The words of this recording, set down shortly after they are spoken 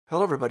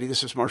Hello, everybody.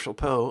 This is Marshall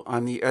Poe.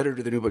 I'm the editor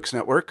of the New Books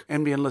Network.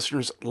 NBN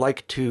listeners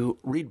like to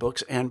read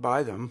books and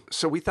buy them.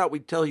 So we thought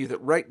we'd tell you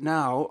that right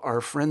now, our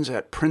friends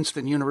at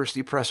Princeton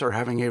University Press are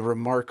having a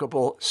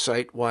remarkable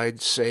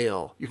site-wide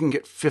sale. You can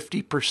get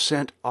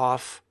 50%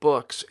 off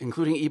books,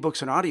 including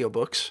ebooks and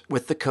audiobooks,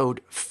 with the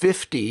code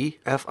 50,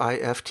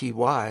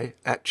 F-I-F-T-Y,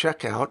 at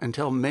checkout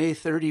until May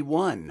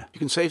 31. You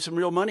can save some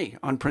real money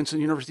on Princeton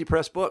University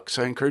Press books.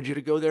 I encourage you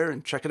to go there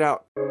and check it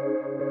out.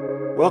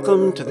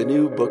 Welcome to the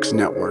New Books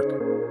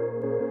Network.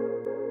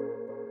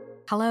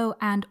 Hello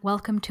and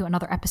welcome to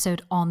another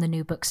episode on the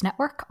New Books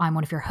Network. I'm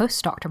one of your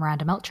hosts, Dr.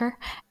 Miranda Melcher,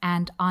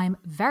 and I'm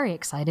very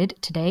excited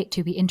today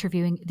to be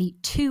interviewing the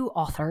two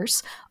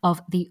authors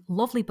of the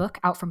lovely book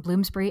out from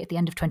Bloomsbury at the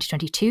end of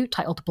 2022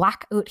 titled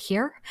Black Out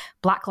Here,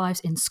 Black Lives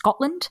in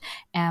Scotland.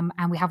 And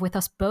we have with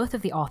us both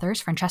of the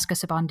authors, Francesca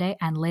Sibande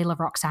and Layla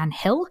Roxanne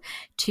Hill,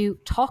 to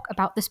talk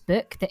about this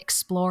book that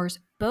explores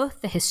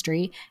both the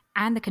history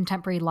and the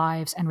contemporary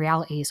lives and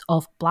realities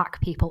of Black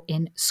people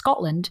in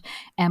Scotland,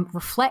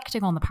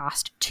 reflecting on the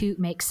past to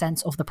make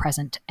sense of the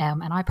present.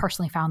 And I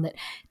personally found that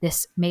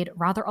this made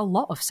rather a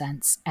lot of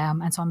sense.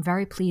 And so I'm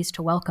very pleased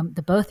to welcome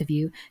the both of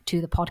you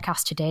to the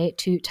podcast today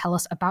to tell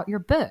us about your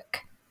book.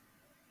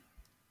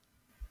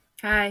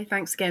 Hi,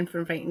 thanks again for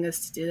inviting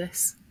us to do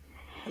this.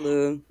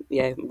 Hello.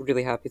 Yeah, I'm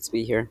really happy to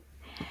be here.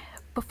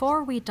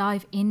 Before we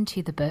dive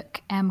into the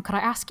book, could I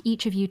ask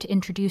each of you to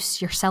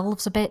introduce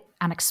yourselves a bit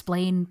and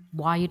explain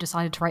why you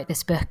decided to write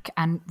this book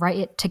and write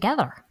it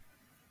together?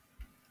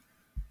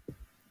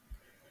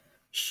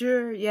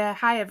 Sure, yeah.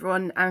 Hi,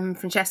 everyone. I'm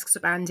Francesca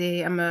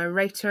Sibande. I'm a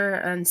writer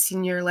and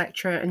senior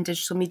lecturer in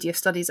digital media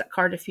studies at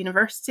Cardiff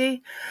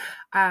University.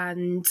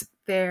 And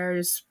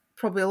there's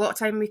probably a lot of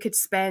time we could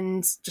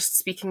spend just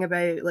speaking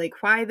about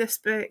like why this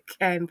book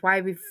and why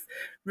we've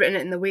written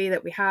it in the way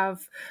that we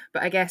have.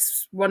 But I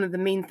guess one of the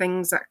main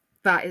things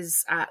that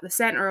is at the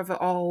centre of it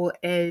all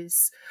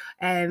is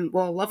a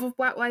love of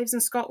Black lives in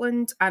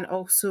Scotland, and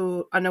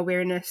also an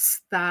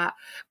awareness that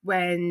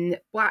when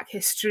Black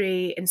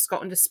history in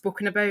Scotland is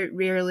spoken about,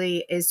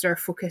 rarely is there a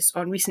focus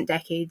on recent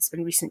decades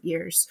and recent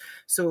years.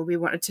 So we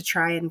wanted to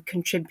try and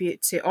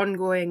contribute to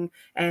ongoing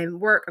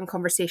work and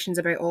conversations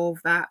about all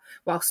of that,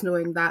 whilst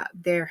knowing that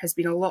there has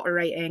been a lot of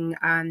writing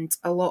and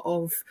a lot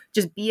of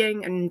just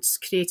being and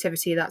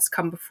creativity that's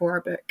come before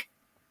our book.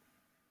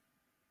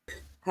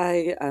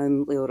 Hi,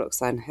 I'm Layla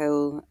Roxanne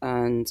Hill,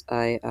 and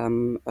I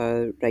am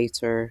a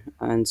writer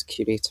and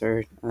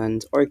curator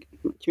and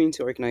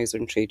community organiser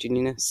and trade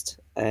unionist.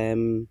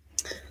 And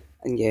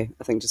yeah,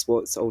 I think just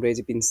what's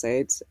already been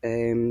said,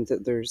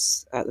 that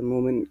there's at the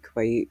moment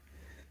quite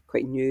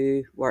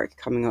new work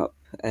coming up,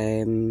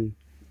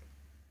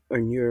 or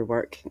newer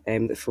work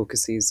that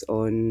focuses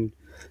on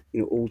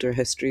older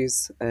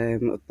histories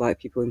of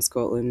Black people in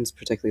Scotland,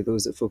 particularly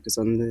those that focus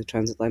on the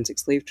transatlantic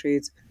slave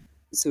trade.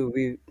 So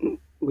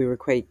we were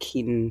quite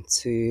keen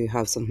to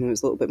have something that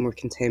was a little bit more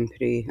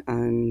contemporary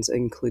and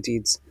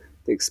included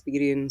the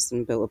experience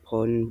and built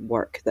upon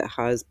work that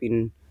has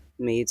been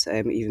made,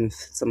 even if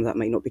some of that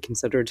might not be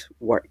considered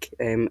work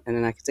in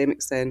an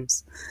academic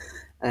sense,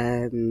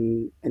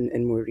 in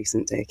more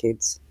recent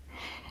decades.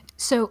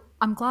 So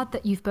I'm glad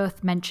that you've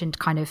both mentioned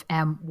kind of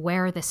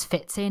where this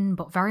fits in,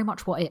 but very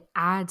much what it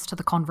adds to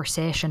the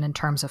conversation in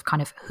terms of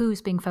kind of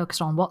who's being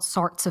focused on what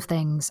sorts of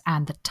things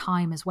and the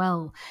time as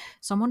well.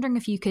 So I'm wondering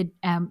if you could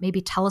maybe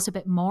tell us a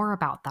bit more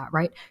about that,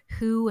 right?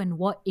 Who and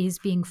what is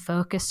being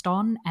focused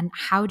on, and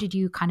how did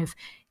you kind of,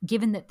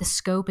 given that the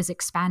scope is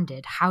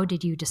expanded, how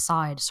did you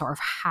decide sort of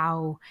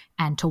how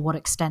and to what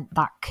extent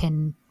that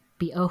can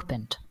be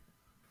opened?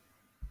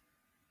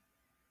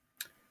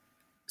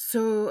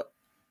 So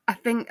I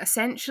think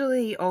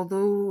essentially,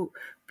 although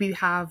we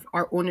have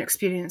our own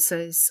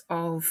experiences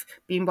of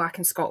being Black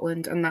in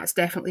Scotland, and that's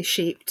definitely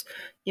shaped,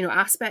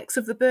 aspects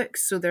of the book.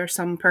 So there's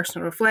some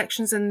personal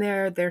reflections in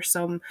there. There's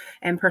some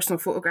personal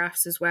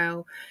photographs as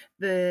well.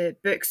 The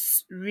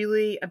book's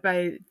really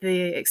about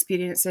the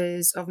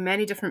experiences of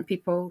many different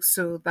people.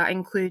 So that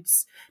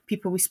includes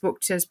people we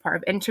spoke to as part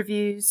of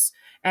interviews,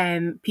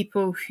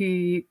 people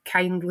who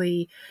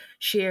kindly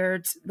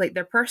shared like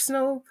their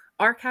personal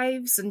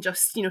archives and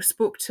just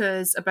spoke to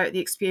us about the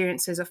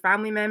experiences of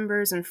family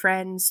members and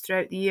friends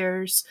throughout the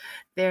years.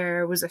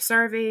 There was a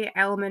survey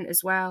element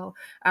as well,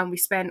 and we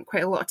spent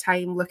quite a lot of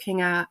time looking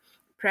at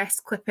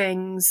press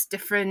clippings,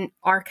 different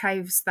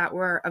archives that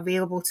were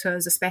available to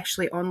us,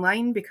 especially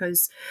online,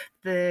 because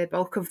the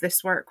bulk of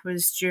this work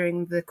was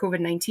during the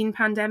COVID-19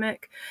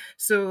 pandemic.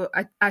 So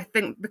I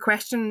think the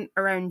question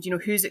around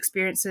whose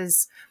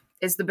experiences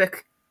is the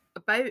book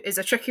about is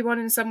a tricky one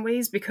in some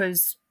ways,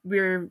 because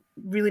we're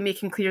really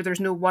making clear there's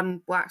no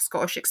one Black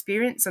Scottish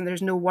experience and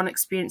there's no one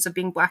experience of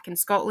being Black in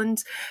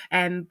Scotland,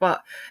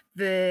 but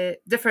the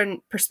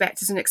different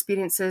perspectives and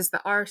experiences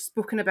that are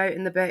spoken about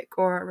in the book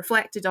or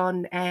reflected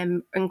on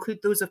include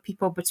those of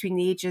people between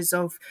the ages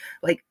of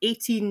like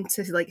 18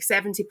 to like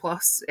 70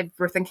 plus, if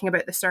we're thinking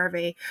about the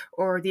survey,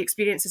 or the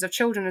experiences of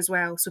children as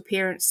well. So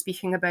parents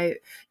speaking about,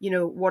 you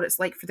know, what it's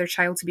like for their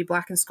child to be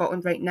Black in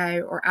Scotland right now,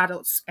 or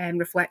adults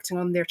reflecting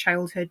on their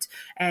childhood,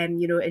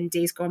 you know, in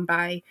days gone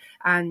by.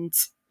 And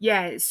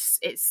yeah,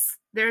 it's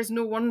there's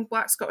no one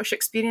Black Scottish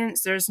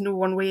experience. There's no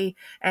one way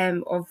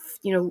of,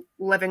 you know,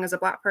 living as a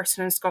Black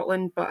person in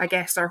Scotland. But I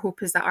guess our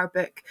hope is that our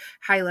book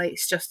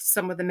highlights just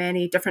some of the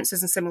many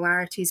differences and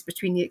similarities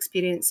between the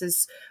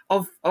experiences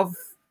of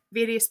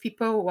various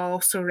people, while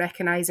also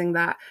recognising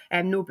that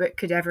no book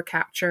could ever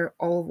capture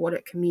all of what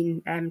it can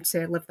mean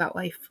to live that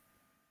life.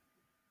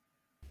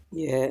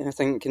 Yeah, and I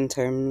think in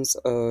terms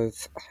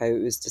of how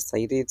it was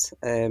decided,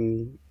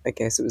 I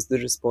guess it was the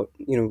response.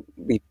 You know,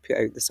 we put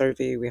out the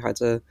survey. We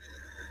had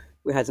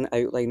an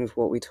outline of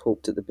what we'd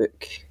hoped that the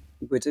book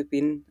would have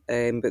been,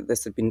 but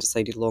this had been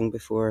decided long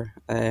before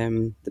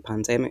the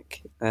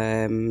pandemic.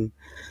 So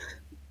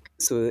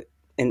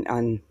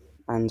and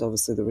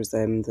obviously there was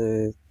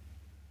the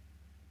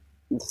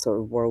sort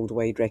of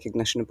worldwide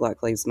recognition of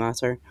Black Lives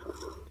Matter.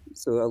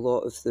 So a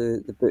lot of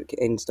the book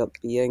ended up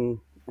being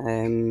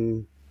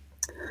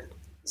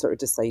sort of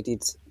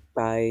decided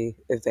by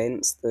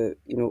events that,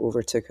 you know,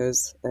 overtook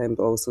us, but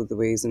also the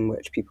ways in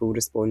which people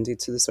responded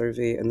to the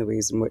survey and the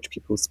ways in which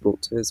people spoke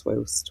to us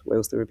whilst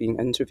they were being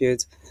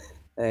interviewed.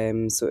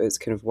 So it's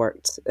kind of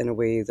worked in a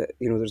way that,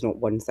 you know, there's not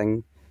one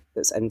thing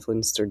that's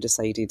influenced or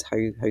decided how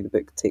the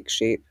book takes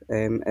shape.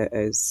 It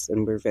is,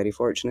 and we're very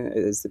fortunate,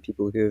 it is the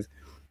people who have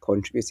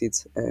contributed,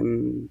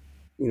 you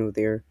know,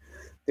 their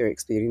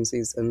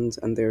experiences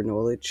and their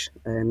knowledge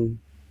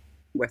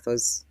with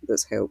us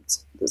that's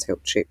helped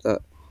shape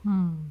that.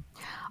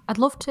 I'd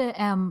love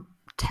to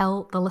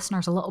tell the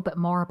listeners a little bit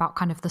more about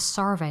kind of the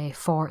survey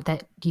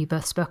that you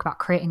both spoke about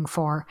creating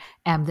for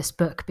this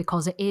book,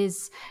 because it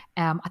is,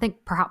 I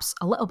think, perhaps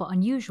a little bit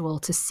unusual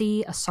to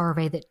see a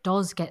survey that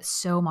does get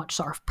so much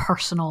sort of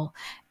personal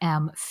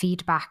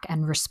feedback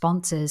and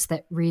responses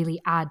that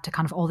really add to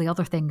kind of all the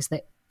other things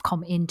that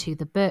come into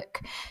the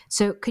book.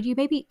 So could you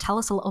maybe tell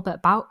us a little bit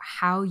about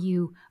how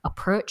you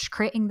approached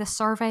creating this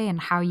survey and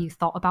how you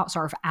thought about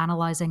sort of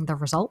analysing the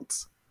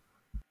results?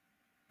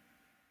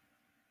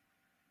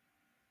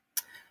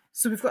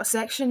 So we've got a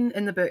section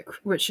in the book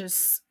which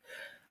is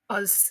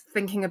us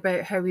thinking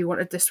about how we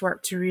wanted this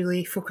work to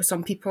really focus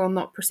on people,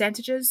 not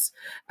percentages.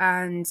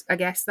 And I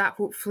guess that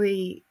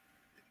hopefully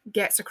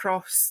gets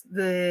across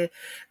the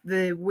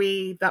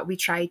way that we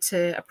try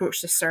to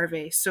approach this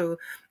survey. So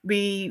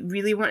we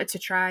really wanted to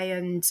try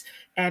and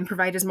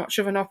provide as much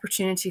of an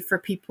opportunity for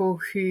people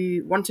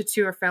who wanted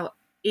to or felt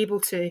able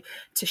to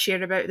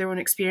share about their own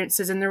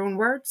experiences in their own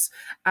words.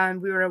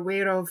 And we were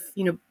aware of,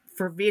 you know,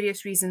 for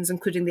various reasons,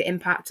 including the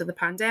impact of the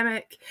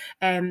pandemic,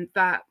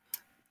 that,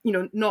 you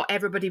know, not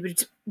everybody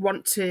would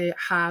want to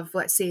have,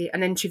 let's say,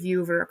 an interview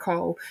over a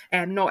call,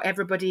 and not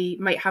everybody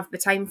might have the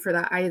time for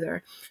that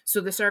either. So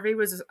the survey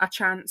was a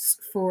chance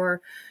for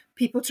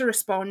people to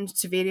respond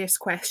to various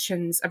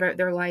questions about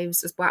their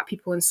lives as Black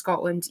people in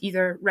Scotland,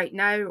 either right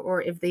now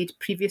or if they'd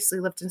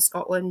previously lived in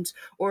Scotland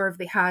or if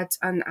they had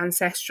an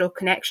ancestral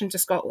connection to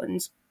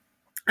Scotland.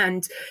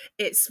 And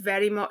it's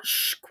very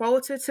much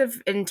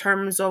qualitative in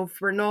terms of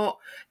we're not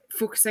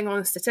focusing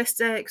on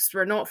statistics,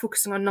 we're not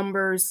focusing on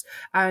numbers,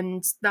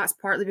 and that's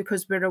partly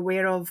because we're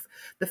aware of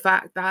the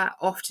fact that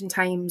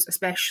oftentimes,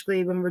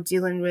 especially when we're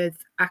dealing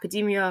with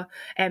academia,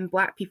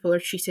 Black people are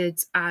treated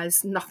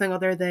as nothing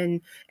other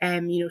than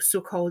you know,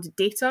 so-called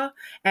data,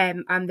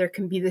 and there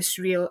can be this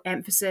real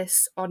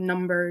emphasis on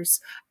numbers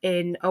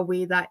in a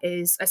way that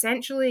is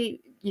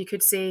essentially, you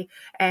could say,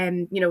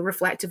 you know,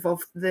 reflective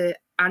of the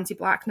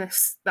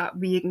anti-Blackness that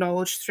we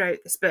acknowledge throughout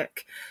this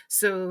book.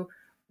 So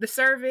the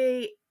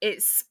survey,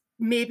 it's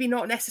maybe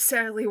not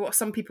necessarily what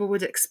some people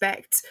would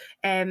expect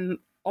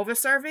of a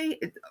survey,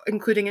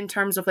 including in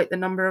terms of like the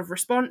number of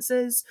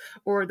responses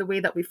or the way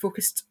that we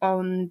focused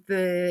on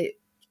the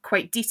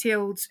quite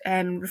detailed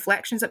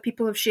reflections that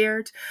people have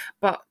shared.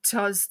 But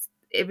to us,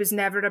 it was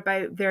never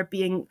about there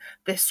being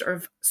this sort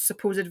of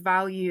supposed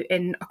value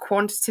in a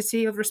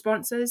quantity of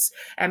responses.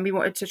 And we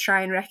wanted to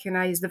try and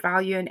recognise the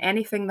value in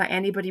anything that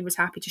anybody was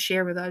happy to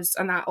share with us.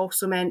 And that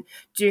also meant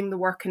doing the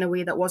work in a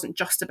way that wasn't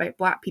just about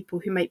Black people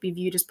who might be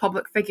viewed as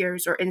public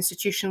figures or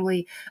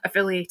institutionally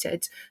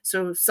affiliated.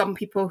 So some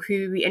people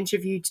who we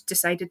interviewed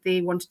decided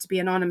they wanted to be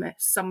anonymous.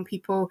 Some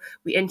people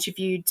we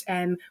interviewed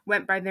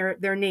went by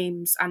their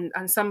names.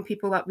 And some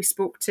people that we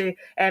spoke to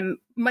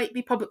might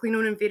be publicly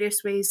known in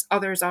various ways,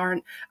 others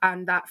aren't.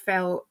 And that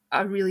felt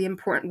a really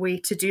important way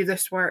to do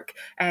this work,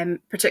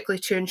 particularly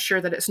to ensure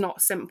that it's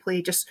not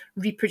simply just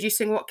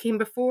reproducing what came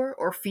before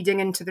or feeding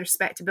into the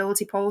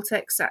respectability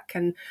politics that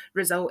can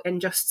result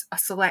in just a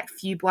select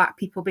few Black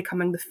people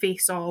becoming the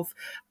face of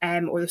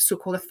or the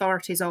so-called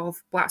authorities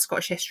of Black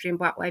Scottish history and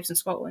Black lives in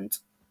Scotland.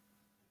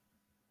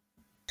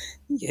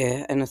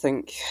 Yeah, and I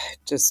think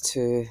just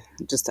to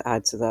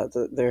add to that,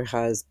 that there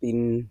has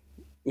been,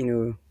 you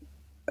know,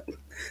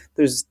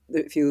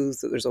 it feels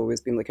that there's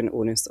always been like an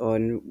onus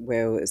on,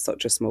 well, it's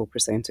such a small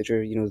percentage,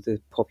 or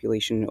the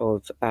population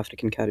of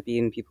African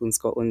Caribbean people in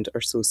Scotland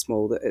are so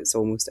small that it's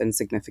almost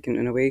insignificant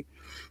in a way.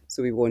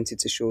 So we wanted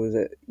to show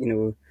that,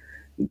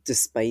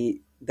 despite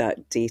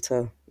that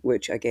data,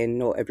 which again,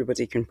 not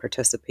everybody can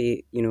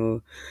participate.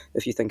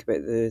 If you think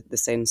about the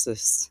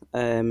census,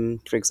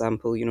 for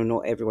example,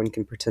 not everyone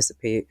can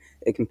participate.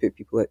 It can put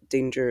people at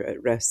danger,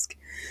 at risk.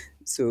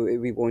 So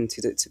we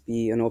wanted it to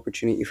be an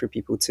opportunity for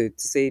people to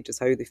say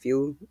just how they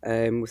feel,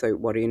 without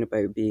worrying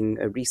about being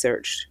a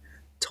research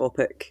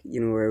topic,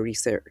 or a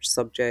research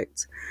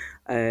subject,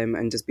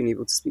 and just being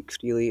able to speak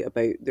freely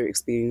about their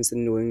experience,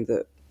 and knowing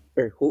that,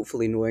 or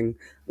hopefully knowing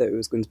that it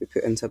was going to be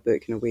put into a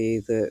book in a way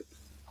that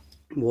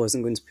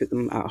wasn't going to put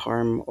them at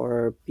harm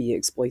or be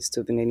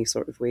exploitative in any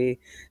sort of way,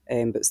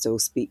 but still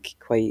speak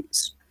quite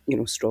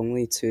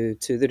strongly to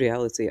the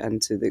reality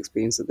and to the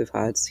experience that they've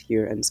had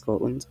here in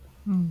Scotland.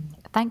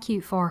 Thank you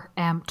for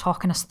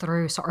talking us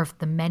through sort of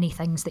the many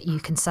things that you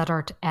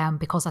considered,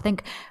 because I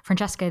think,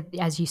 Francesca,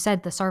 as you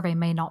said, the survey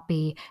may not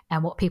be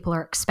what people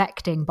are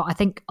expecting, but I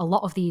think a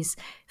lot of these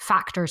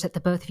factors that the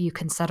both of you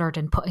considered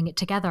in putting it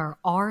together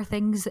are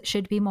things that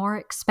should be more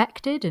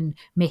expected, and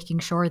making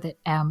sure that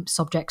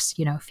subjects,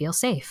 feel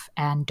safe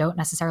and don't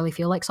necessarily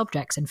feel like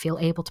subjects and feel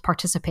able to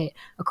participate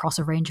across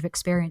a range of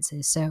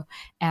experiences. So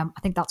I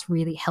think that's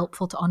really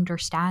helpful to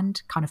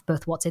understand kind of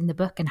both what's in the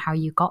book and how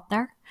you got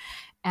there.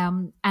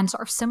 And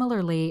sort of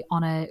similarly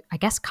on I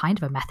guess kind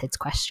of a methods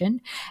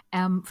question,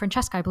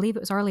 Francesca, I believe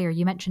it was earlier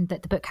you mentioned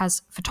that the book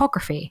has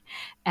photography,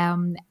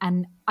 and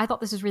I thought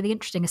this was really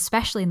interesting,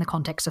 especially in the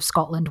context of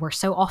Scotland, where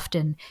so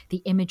often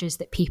the images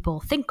that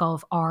people think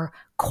of are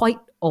quite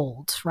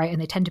old, right?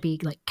 And they tend to be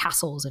like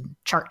castles and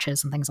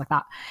churches and things like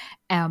that.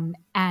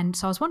 And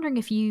so I was wondering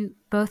if you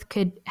both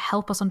could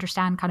help us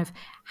understand kind of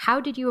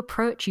how did you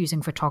approach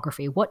using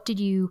photography? What did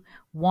you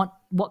want?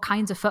 What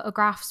kinds of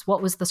photographs?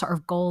 What was the sort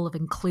of goal of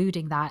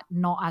including that,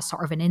 not as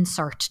sort of an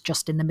insert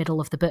just in the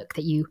middle of the book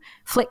that you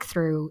flick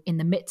through in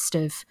the midst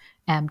of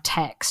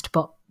text,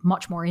 but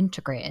much more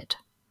integrated?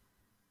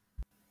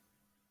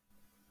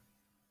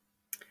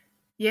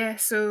 Yeah,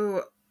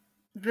 so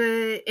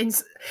in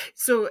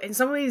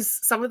some ways,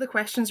 some of the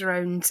questions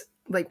around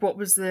like what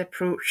was the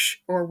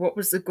approach or what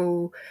was the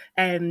goal,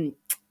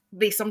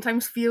 they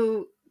sometimes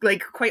feel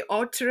like quite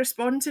odd to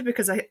respond to,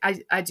 because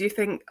I do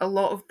think a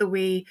lot of the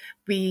way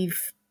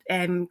we've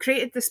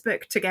created this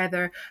book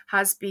together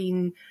has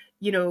been,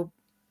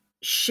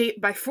 shaped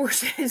by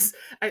forces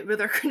out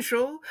with our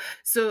control.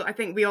 So I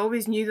think we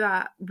always knew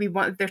that we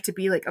wanted there to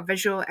be like a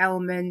visual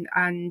element,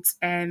 and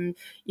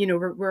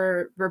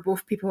we're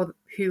both people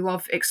who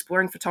love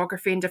exploring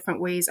photography in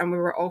different ways, and we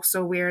were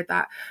also aware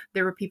that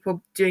there were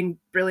people doing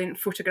brilliant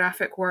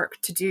photographic work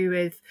to do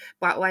with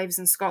Black lives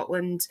in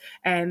Scotland,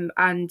 and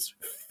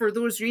for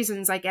those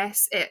reasons, I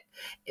guess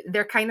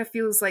there kind of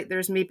feels like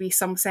there's maybe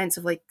some sense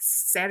of like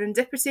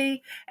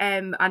serendipity,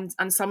 and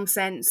some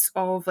sense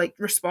of like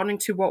responding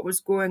to what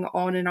was going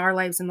on in our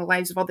lives and the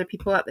lives of other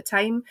people at the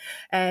time.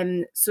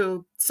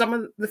 So some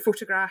of the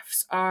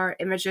photographs are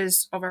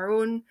images of our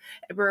own.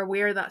 We're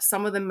aware that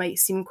some of them might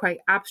seem quite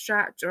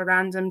abstract or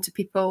random to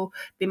people.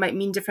 They might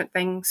mean different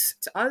things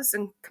to us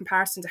in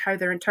comparison to how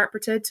they're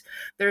interpreted.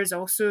 There's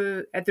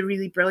also the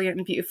really brilliant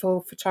and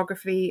beautiful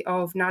photography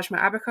of Najma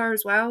Abakar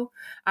as well.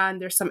 And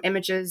there's some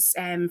images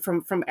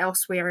from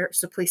elsewhere,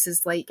 so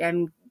places like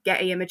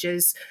Getty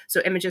Images,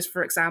 so images,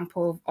 for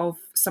example, of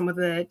some of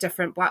the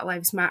different Black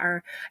Lives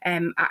Matter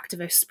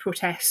activist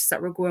protests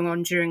that were going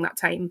on during that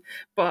time.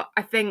 But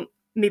I think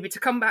maybe to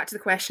come back to the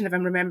question, if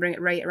I'm remembering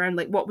it right, around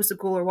like what was the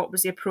goal or what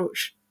was the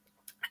approach,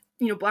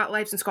 Black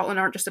lives in Scotland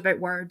aren't just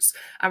about words,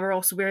 and we're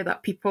also aware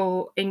that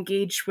people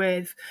engage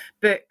with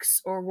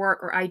books or work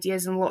or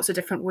ideas in lots of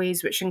different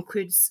ways, which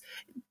includes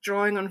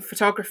drawing on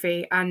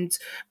photography. And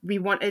we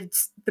wanted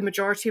the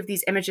majority of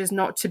these images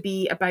not to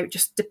be about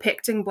just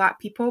depicting Black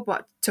people,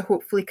 but to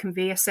hopefully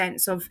convey a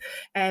sense of,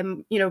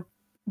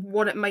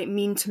 what it might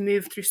mean to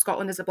move through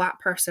Scotland as a Black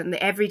person, the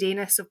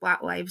everydayness of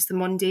Black lives, the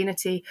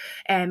mundanity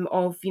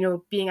of,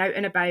 being out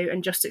and about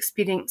and just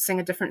experiencing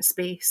a different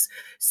space.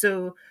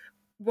 So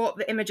what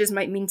the images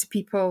might mean to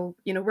people,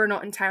 we're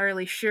not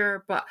entirely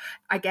sure, but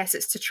I guess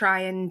it's to try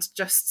and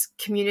just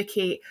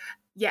communicate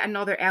yet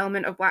another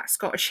element of Black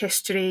Scottish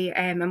history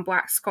and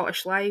Black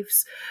Scottish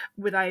lives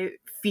without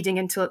feeding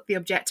into the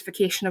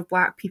objectification of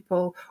Black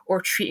people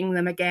or treating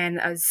them again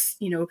as,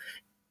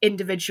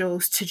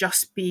 individuals to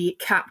just be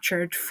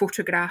captured,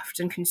 photographed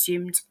and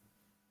consumed.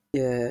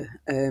 Yeah,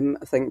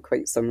 I think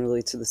quite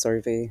similarly to the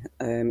survey,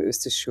 it was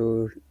to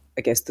show,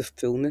 I guess, the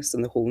fullness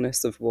and the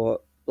wholeness of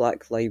what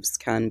Black lives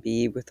can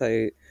be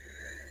without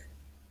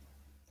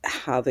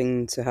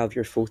having to have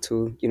your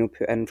photo,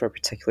 put in for a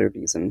particular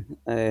reason.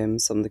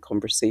 Some of the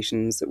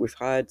conversations that we've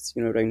had,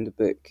 around the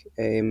book,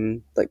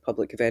 like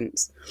public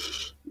events,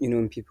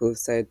 and people have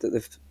said that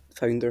they've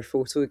found their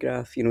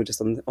photograph,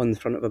 just on the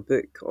front of a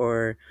book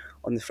or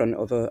on the front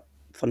of a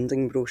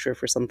funding brochure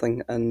for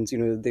something, and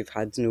they've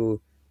had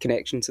no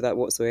connection to that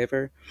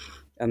whatsoever,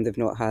 and they've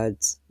not had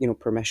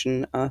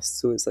permission asked.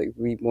 So it's like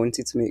we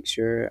wanted to make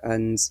sure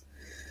and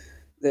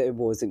that it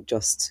wasn't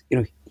just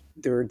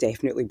there are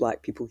definitely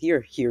black people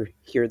here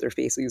are their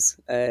faces,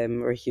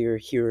 or here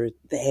are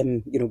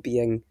them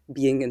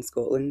being in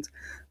Scotland.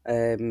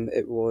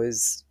 It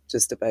was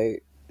just about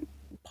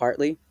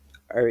partly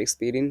our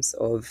experience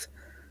of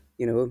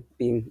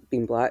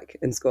being black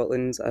in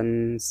Scotland,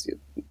 and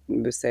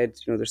we said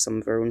there's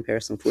some of our own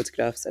personal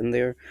photographs in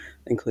there,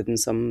 including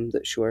some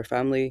that show our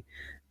family,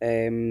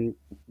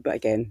 but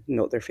again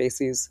not their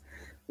faces.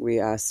 We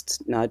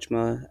asked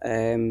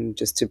Najma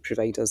just to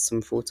provide us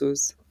some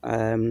photos.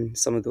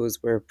 Some of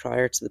those were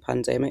prior to the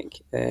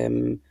pandemic,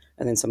 and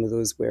then some of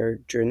those were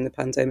during the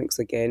pandemic.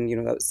 So again,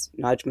 that was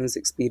Najma's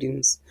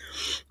experience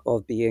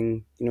of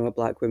being, a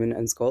black woman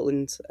in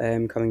Scotland,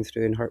 coming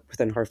through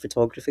within her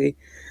photography.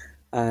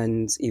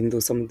 And even though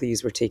some of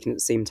these were taken at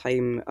the same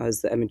time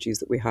as the images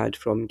that we had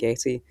from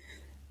Getty,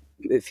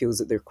 it feels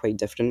that they're quite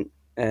different.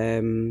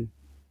 Najma's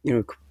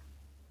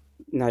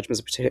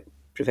a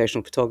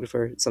professional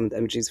photographer. Some of the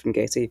images from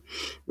Getty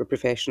were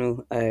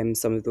professional.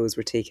 Some of those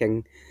were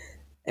taking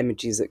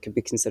images that could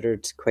be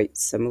considered quite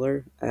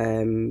similar,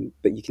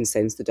 but you can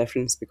sense the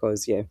difference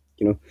because,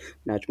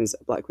 Najma's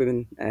a black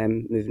woman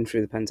moving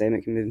through the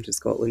pandemic and moving to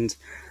Scotland.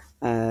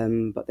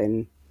 But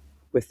then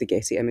with the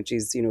Getty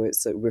images,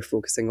 it's we're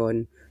focusing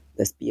on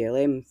this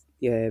BLM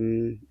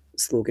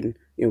slogan.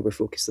 We're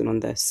focusing on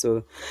this.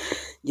 So,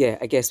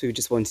 I guess we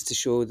just wanted to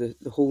show the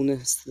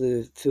wholeness,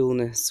 the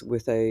fullness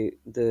without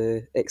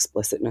the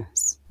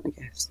explicitness, I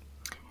guess.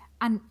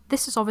 And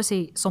this is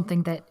obviously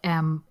something that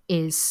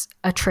is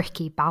a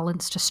tricky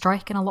balance to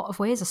strike in a lot of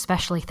ways,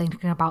 especially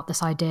thinking about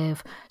this idea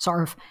of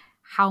sort of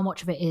how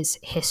much of it is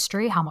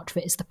history, how much of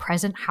it is the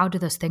present, how do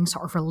those things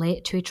sort of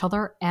relate to each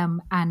other? And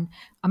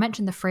I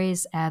mentioned the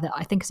phrase that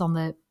I think is on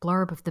the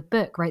blurb of the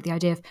book, right? The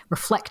idea of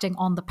reflecting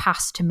on the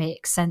past to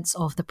make sense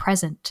of the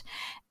present.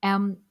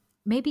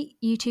 Maybe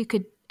you two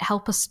could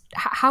help us.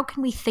 How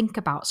can we think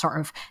about sort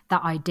of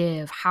that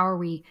idea of how are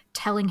we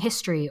telling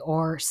history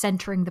or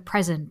centering the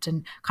present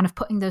and kind of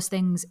putting those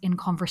things in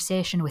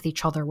conversation with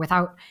each other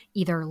without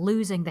either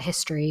losing the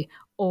history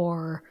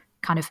or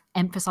kind of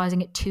emphasizing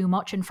it too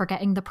much and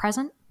forgetting the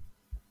present?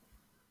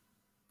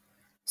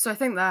 So I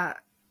think that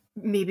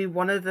maybe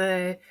one of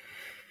the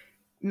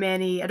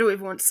many, I don't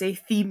even want to say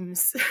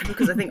themes,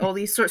 because I think all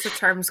these sorts of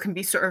terms can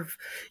be sort of,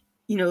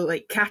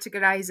 like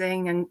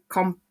categorizing and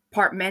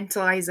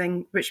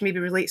compartmentalizing, which maybe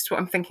relates to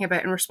what I'm thinking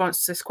about in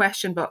response to this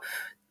question, but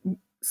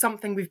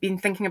something we've been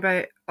thinking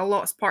about a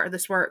lot as part of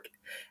this work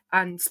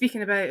and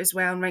speaking about as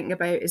well and writing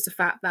about is the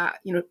fact that,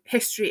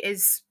 history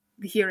is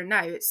the here and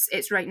now.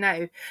 It's right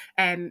now.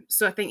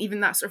 So I think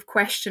even that sort of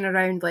question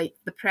around like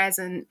the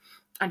present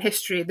and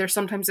history, there's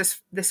sometimes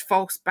this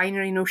false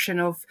binary notion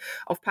of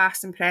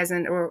past and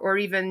present, or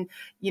even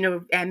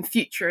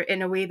future,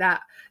 in a way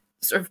that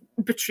sort of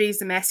betrays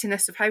the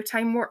messiness of how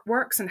time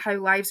works and how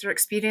lives are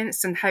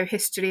experienced and how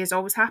history is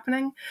always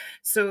happening.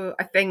 So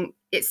I think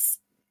it's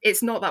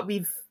not that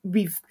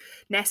we've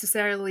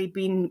necessarily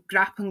been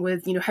grappling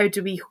with, how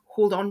do we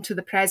hold on to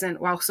the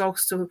present whilst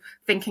also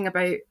thinking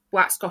about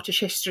Black Scottish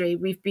history.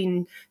 We've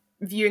been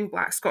viewing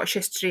Black Scottish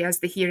history as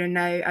the here and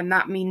now, and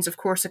that means, of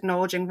course,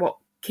 acknowledging what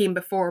came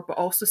before, but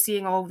also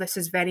seeing all of this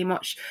as very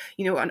much,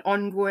 an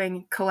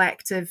ongoing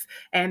collective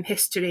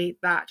history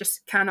that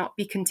just cannot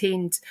be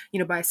contained,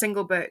 by a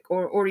single book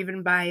or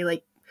even by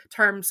like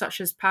terms such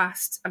as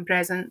past and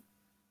present.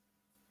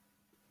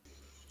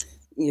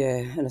 Yeah,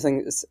 and I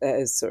think it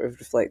is sort of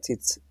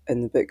reflected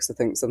in the books. I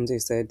think somebody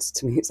said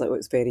to me, it's like,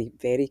 it's very,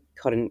 very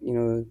current,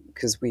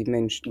 because we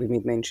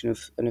made mention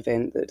of an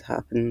event that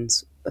happened,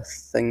 I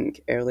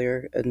think,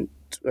 earlier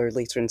or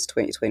later into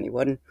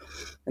 2021,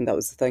 and that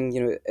was the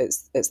thing.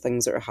 It's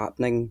things that are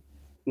happening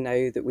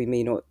now that we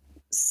may not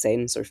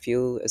sense or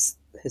feel as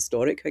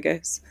historic, I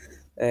guess,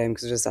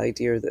 because there's this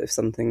idea that if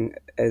something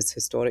is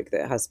historic,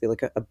 that it has to be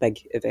like a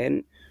big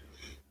event,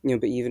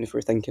 But even if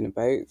we're thinking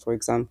about, for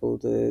example,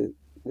 the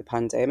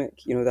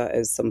pandemic, that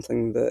is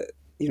something that,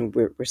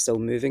 we're still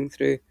moving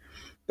through,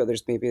 but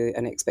there's maybe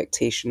an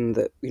expectation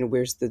that,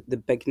 where's the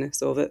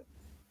bigness of it?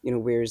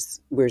 Where's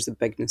the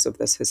bigness of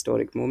this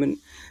historic moment?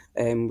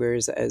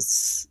 Whereas it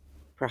is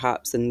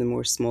perhaps in the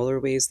more smaller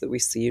ways that we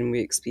see and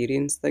we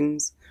experience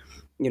things.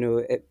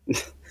 It,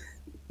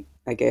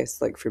 I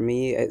guess, like for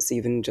me, it's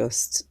even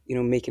just,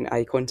 making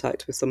eye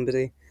contact with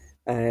somebody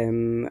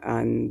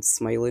and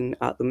smiling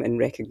at them in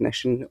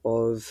recognition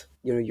of,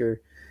 your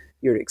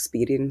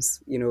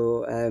experience,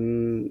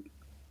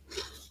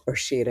 or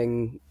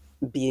sharing,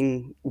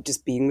 being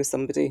with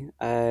somebody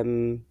at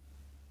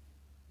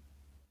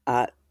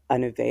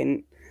an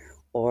event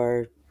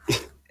or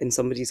in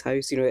somebody's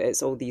house.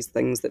 It's all these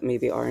things that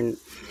maybe aren't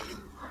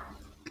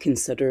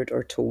considered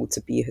or told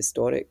to be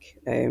historic,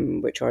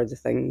 which are the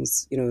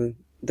things,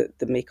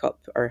 that make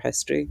up our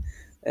history.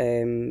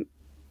 And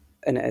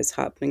it is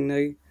happening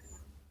now.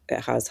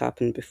 It has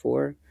happened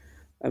before.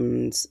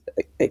 And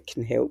it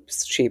can help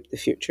shape the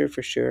future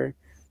for sure.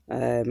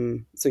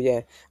 So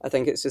yeah, I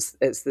think it's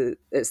the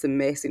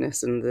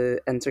messiness and the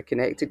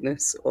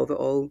interconnectedness of it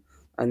all,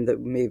 and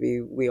that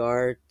maybe we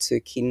are too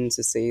keen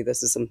to say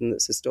this is something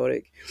that's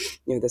historic,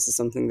 this is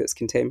something that's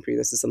contemporary,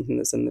 this is something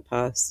that's in the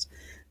past.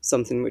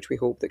 Something which we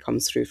hope that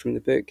comes through from the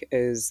book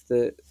is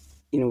that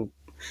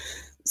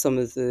some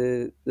of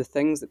the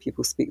things that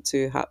people speak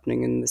to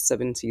happening in the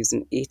 70s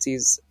and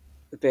 80s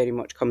very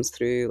much comes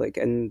through like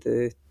in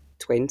the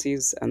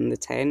 20s and the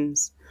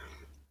 10s.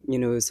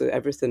 So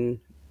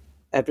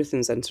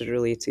everything's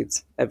interrelated,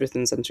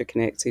 everything's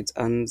interconnected,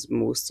 and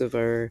most of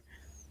our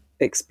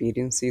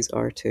experiences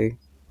are too.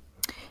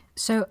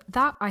 So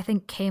that, I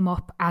think, came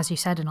up, as you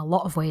said, in a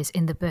lot of ways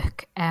in the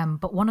book.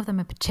 But one of them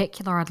in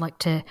particular I'd like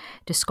to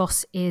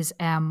discuss is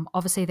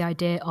obviously the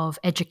idea of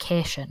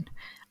education,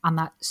 and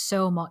that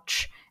so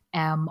much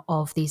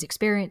of these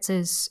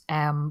experiences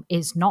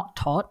is not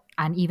taught.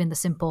 And even the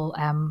simple,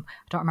 I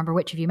don't remember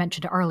which of you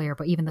mentioned it earlier,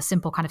 but even the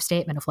simple kind of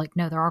statement of like,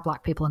 no, there are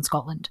Black people in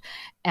Scotland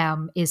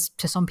is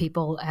to some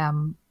people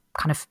kind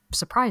of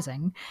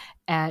surprising,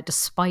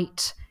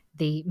 despite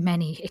the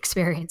many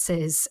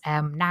experiences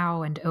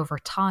now and over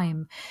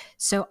time.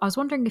 So I was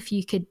wondering if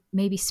you could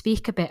maybe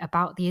speak a bit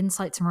about the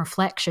insights and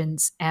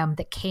reflections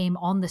that came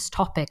on this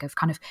topic of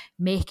kind of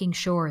making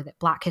sure that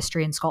Black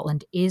history in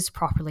Scotland is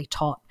properly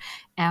taught,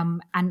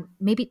 and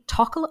maybe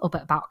talk a little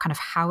bit about kind of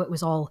how it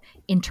was all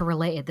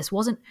interrelated. This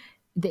wasn't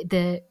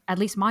the at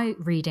least my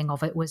reading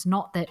of it was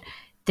not that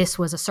this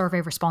was a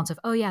survey response of,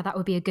 oh yeah, that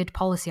would be a good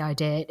policy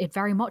idea. It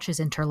very much is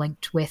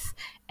interlinked with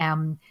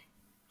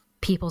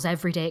people's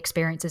everyday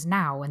experiences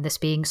now, and this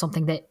being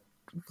something that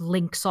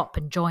links up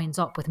and joins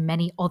up with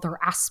many other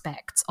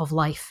aspects of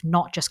life,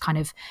 not just kind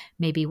of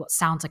maybe what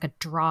sounds like a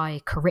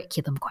dry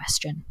curriculum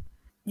question.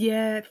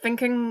 Yeah,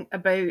 thinking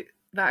about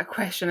that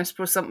question, I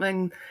suppose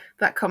something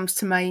that comes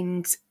to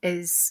mind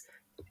is,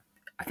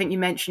 I think you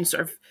mentioned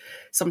sort of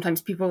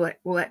sometimes people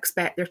will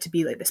expect there to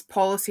be like this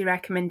policy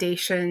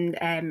recommendation,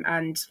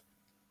 and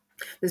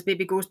this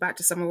maybe goes back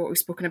to some of what we've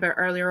spoken about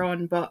earlier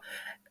on, but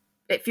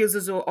it feels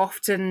as though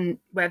often,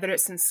 whether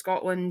it's in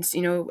Scotland,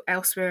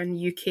 elsewhere in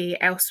the UK,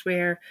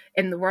 elsewhere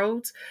in the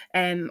world,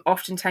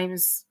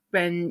 oftentimes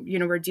when,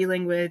 we're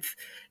dealing with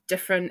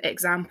different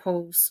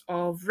examples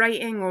of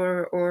writing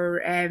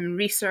or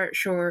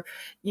research or,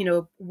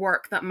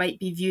 work that might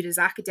be viewed as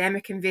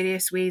academic in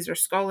various ways or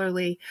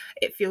scholarly,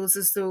 it feels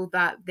as though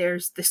that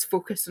there's this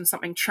focus on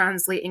something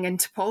translating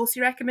into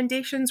policy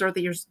recommendations, or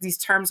there's these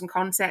terms and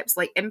concepts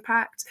like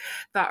impact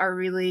that are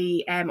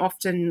really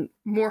often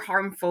more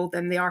harmful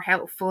than they are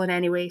helpful in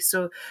any way.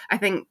 So I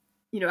think,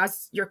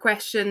 as your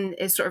question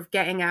is sort of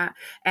getting at,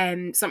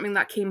 something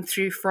that came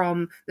through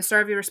from the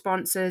survey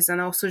responses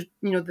and also,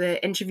 the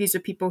interviews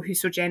of people who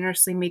so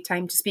generously made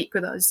time to speak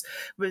with us,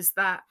 was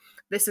that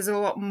this is a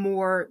lot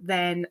more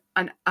than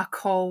a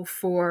call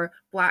for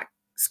Black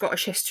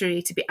Scottish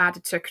history to be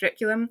added to a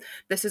curriculum.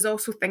 This is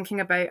also thinking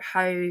about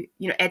how,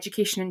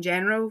 education in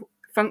general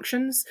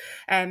functions.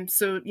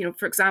 So,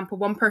 for example,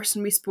 one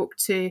person we spoke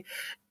to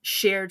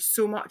shared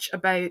so much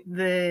about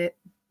the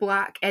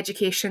Black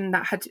education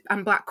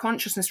and Black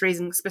consciousness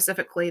raising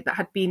specifically that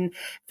had been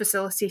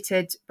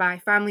facilitated by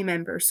family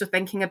members. So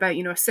thinking about,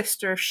 a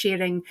sister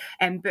sharing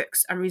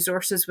books and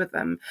resources with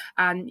them,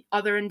 and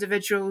other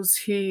individuals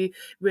who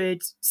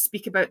would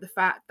speak about the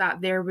fact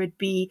that there would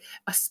be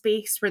a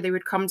space where they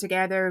would come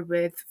together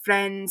with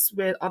friends,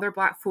 with other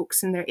Black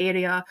folks in their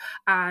area,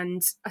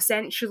 and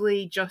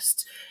essentially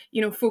just,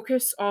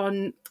 focus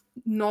on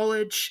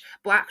knowledge,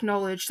 Black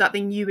knowledge that they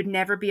knew would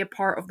never be a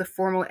part of the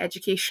formal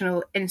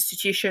educational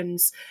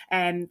institutions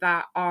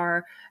that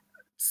are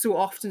so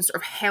often sort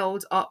of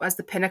held up as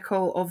the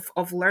pinnacle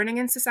of learning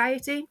in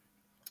society.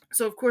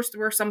 So of course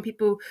there were some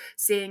people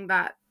saying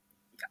that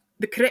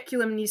the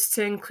curriculum needs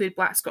to include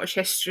Black Scottish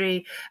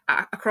history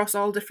across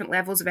all different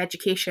levels of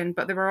education,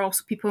 but there were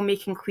also people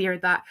making clear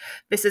that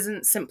this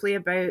isn't simply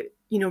about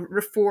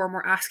reform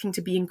or asking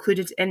to be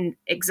included in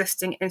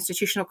existing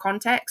institutional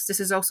contexts. This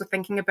is also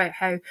thinking about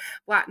how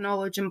Black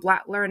knowledge and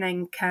Black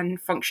learning can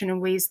function in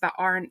ways that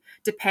aren't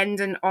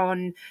dependent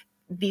on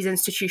these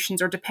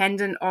institutions or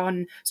dependent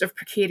on sort of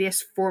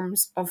precarious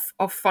forms of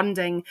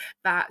funding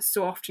that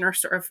so often are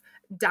sort of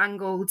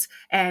dangled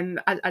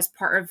as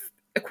part of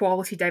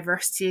equality,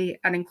 diversity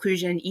and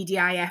inclusion, EDI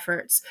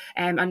efforts,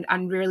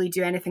 and rarely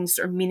do anything to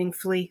sort of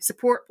meaningfully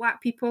support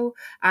Black people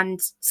and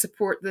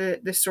support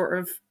the sort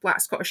of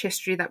Black Scottish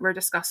history that we're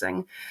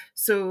discussing.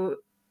 So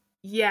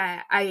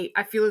yeah,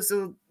 I feel as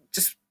though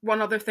just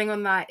one other thing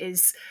on that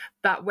is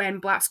that when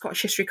Black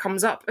Scottish history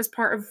comes up as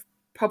part of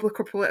public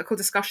or political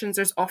discussions,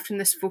 there's often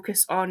this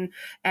focus on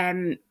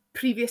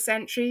previous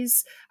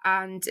centuries,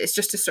 and it's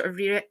just to sort of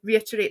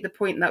reiterate the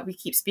point that we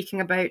keep speaking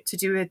about to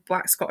do with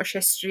Black Scottish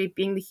history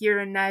being the here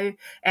and now,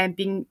 and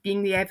being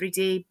the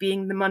everyday,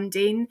 being the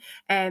mundane,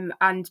 and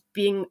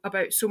being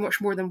about so much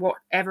more than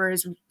whatever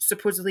is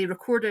supposedly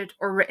recorded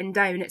or written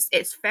down.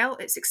 It's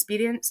felt, it's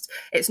experienced,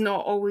 it's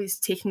not always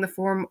taking the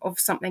form of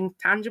something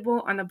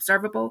tangible and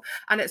observable,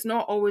 and it's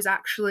not always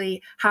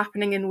actually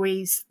happening in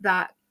ways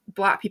that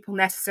Black people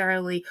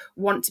necessarily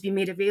want to be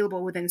made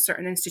available within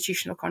certain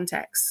institutional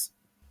contexts.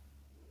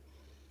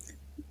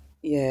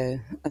 Yeah,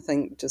 I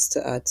think just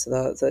to add to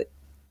that, that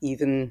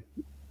even,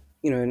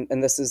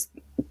 and this is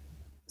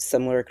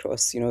similar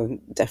across,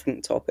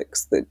 different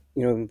topics that,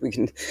 we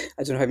can,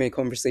 I don't know how many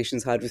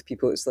conversations had with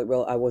people. It's like,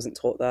 well, I wasn't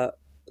taught that,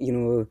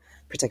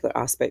 particular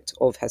aspect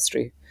of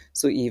history.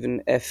 So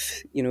even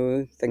if,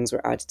 things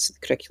were added to the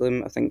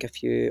curriculum, I think a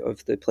few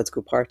of the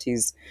political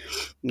parties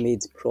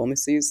made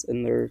promises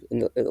in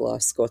the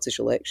last Scottish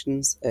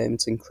elections to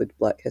include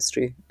Black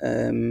history.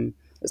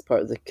 As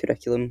part of the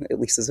curriculum, at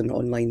least as an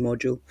online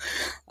module.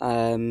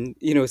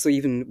 So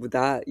even with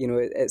that,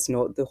 it's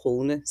not the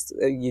wholeness.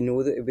 That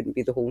it wouldn't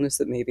be the wholeness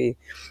that maybe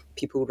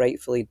people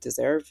rightfully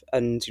deserve.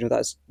 And,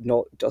 that's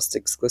not just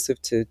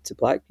exclusive to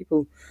Black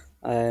people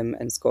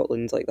in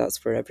Scotland. Like, that's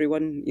for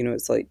everyone.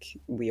 It's like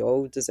we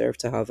all deserve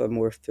to have a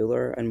more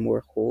fuller and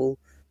more whole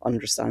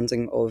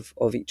understanding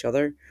of each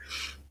other.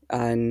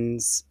 And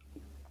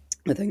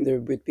I think there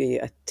would be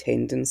a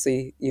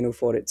tendency,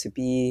 for it to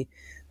be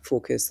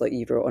focused like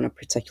either on a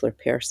particular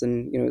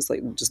person. It's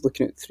like just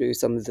looking through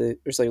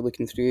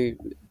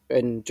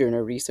and during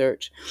our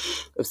research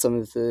of some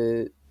of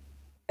the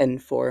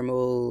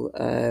informal,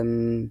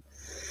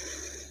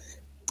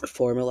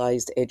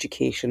 formalized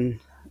education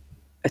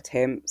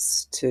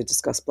attempts to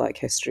discuss Black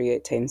history.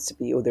 It tends to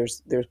be,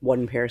 there's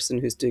one person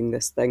who's doing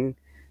this thing,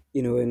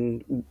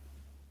 and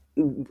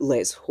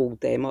let's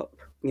hold them up.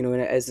 And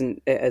it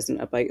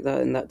isn't about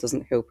that, and that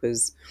doesn't help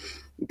us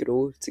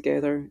grow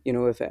together.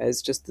 If it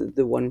is just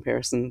the one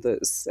person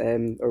that's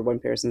or one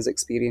person's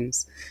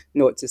experience,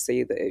 not to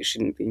say that it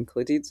shouldn't be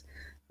included.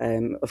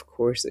 Of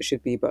course it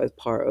should be, but as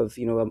part of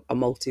a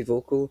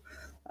multivocal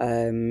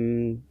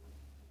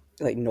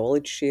like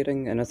knowledge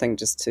sharing. And I think,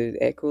 just to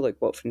echo like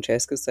what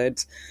Francesca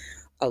said,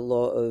 a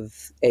lot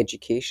of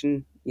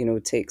education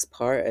takes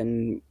part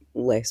in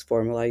less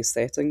formalized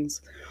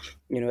settings.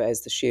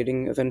 As the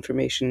sharing of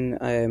information,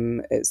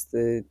 it's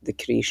the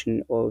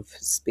creation of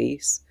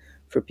space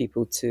for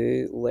people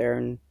to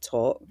learn,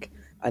 talk,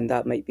 and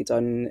that might be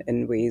done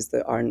in ways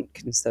that aren't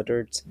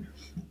considered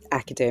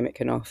academic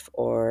enough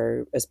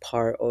or as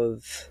part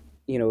of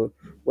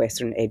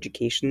Western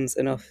educations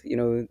enough.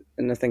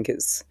 And I think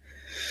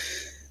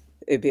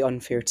it'd be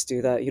unfair to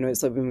do that.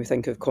 It's like when we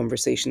think of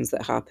conversations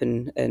that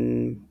happen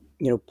in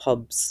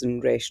pubs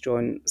and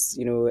restaurants,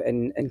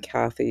 in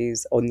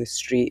cafes, on the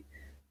street,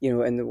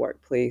 in the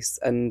workplace,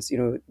 and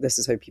this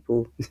is how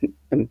people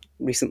and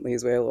recently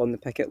as well on the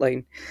picket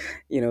line,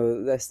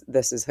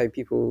 this is how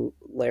people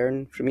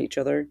learn from each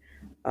other.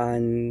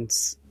 And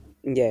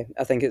yeah,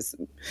 I think if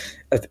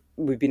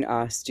we've been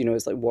asked,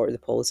 it's like, what are the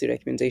policy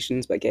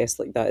recommendations, but I guess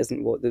like that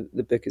isn't what the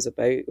book is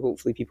about.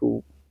 Hopefully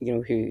people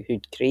who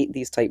create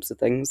these types of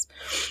things,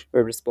 who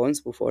are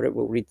responsible for it,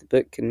 will read the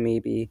book and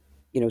maybe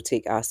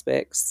take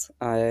aspects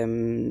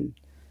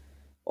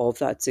of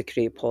that to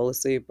create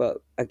policy, but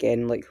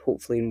again, like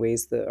hopefully in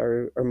ways that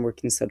are more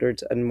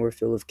considered and more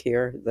full of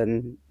care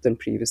than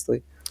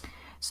previously.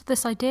 So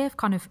this idea of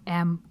kind of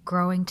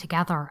growing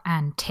together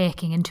and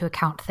taking into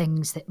account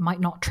things that might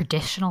not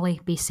traditionally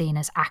be seen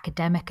as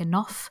academic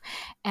enough,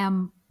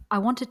 I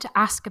wanted to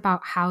ask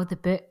about how the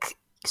book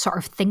sort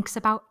of thinks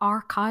about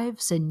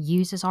archives and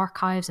uses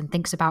archives and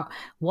thinks about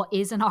what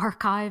is an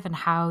archive and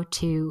how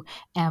to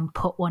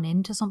put one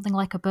into something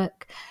like a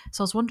book.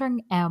 So I was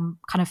wondering kind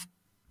of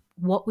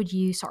what would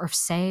you sort of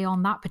say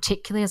on that,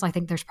 particularly as I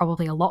think there's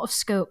probably a lot of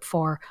scope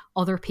for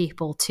other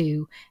people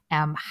to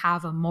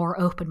have a more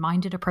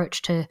open-minded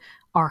approach to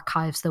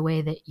archives the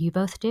way that you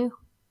both do?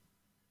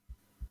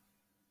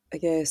 I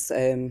guess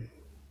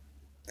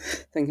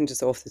thinking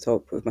just off the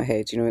top of my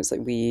head, it's like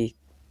we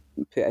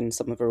put in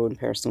some of our own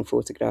personal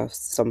photographs,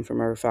 some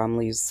from our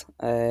families.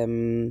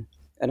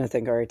 And I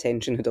think our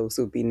attention had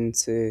also been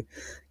to,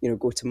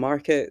 go to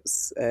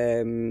markets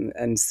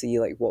and see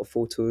like what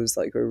photos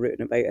like were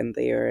written about in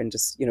there, and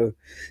just,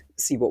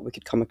 see what we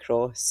could come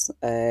across.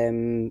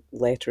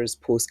 Letters,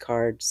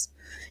 postcards,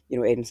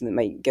 anything that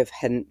might give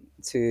hint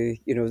to,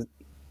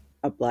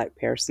 a Black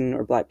person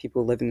or Black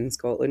people living in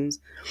Scotland.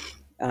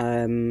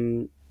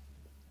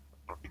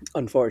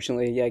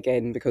 Unfortunately, yeah,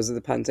 again, because of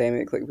the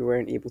pandemic, like we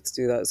weren't able to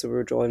do that, so we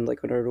were drawing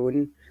like on our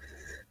own.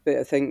 But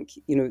I think,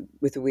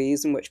 with the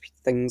ways in which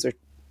things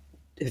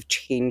have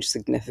changed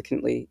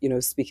significantly,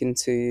 speaking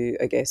to,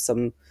 I guess,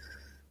 some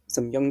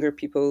younger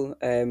people,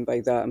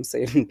 by that I'm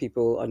saying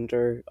people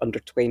under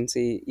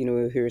 20,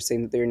 who are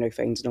saying that they're now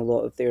finding a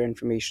lot of their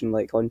information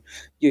like on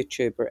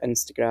YouTube or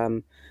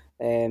Instagram,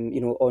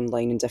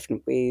 online in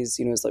different ways.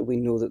 It's like we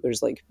know that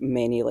there's like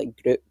many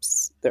like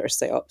groups that are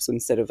set up, so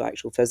instead of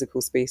actual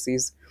physical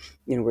spaces,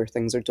 where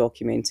things are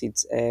documented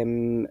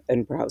in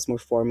perhaps more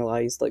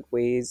formalized like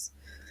ways,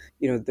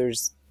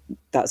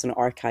 that's an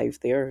archive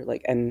there,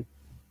 like in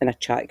a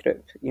chat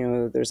group.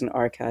 There's an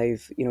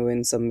archive,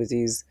 in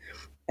somebody's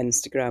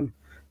Instagram.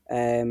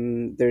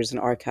 There's an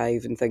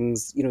archive and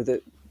things,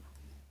 that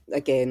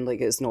again, like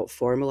it's not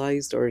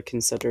formalized or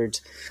considered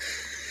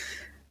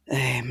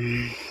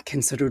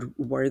considered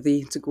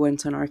worthy to go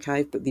into an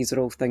archive, but these are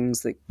all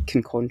things that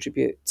can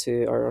contribute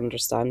to our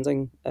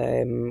understanding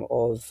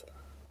of,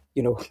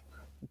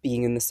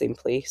 being in the same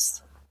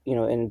place,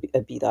 and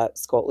be that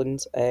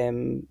Scotland,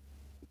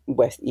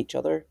 with each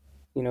other,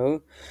 you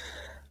know.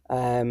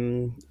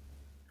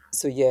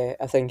 So yeah,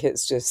 I think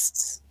it's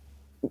just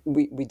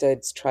we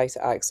did try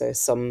to access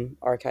some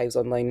archives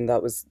online, and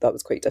that was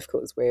quite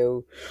difficult as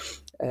well.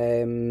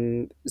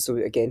 So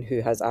again,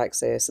 who has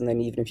access, and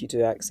then even if you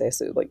do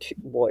access it, like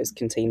what is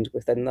contained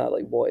within that,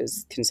 like what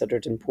is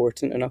considered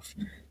important enough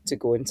to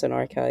go into an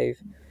archive,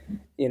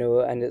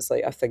 and it's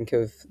like I think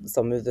of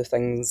some of the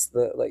things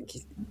that like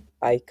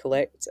I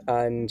collect,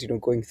 and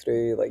going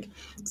through like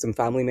some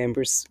family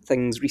members'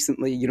 things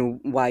recently.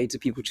 Why do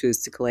people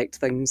choose to collect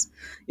things?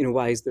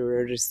 Why is there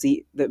a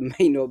receipt that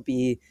might not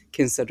be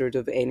considered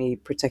of any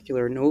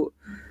particular note,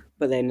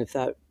 but then if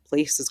that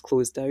place is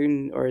closed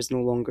down or is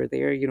no longer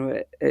there,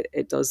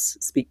 it does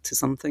speak to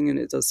something, and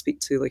it does speak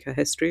to like a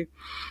history.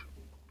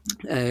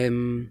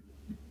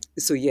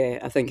 So yeah,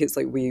 I think it's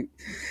like we,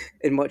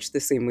 in much the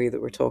same way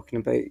that we're talking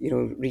about,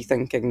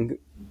 rethinking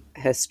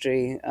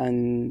history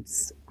and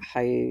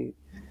how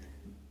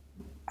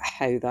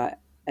that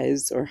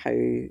is, or how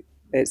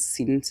it's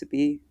seen to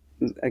be.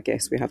 I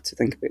guess we have to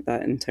think about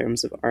that in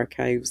terms of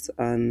archives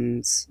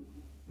and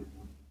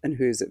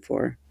who is it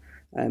for.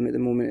 At the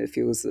moment, it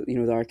feels that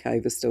the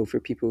archive is still for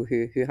people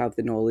who have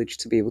the knowledge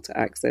to be able to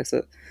access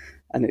it,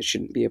 and it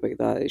shouldn't be about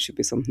that. It should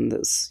be something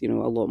that's a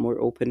lot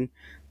more open.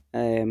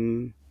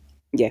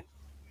 Yeah.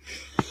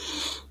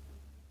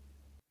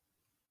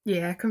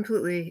 Yeah, I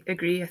completely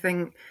agree. I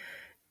think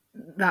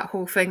that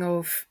whole thing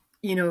of,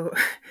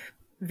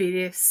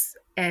 various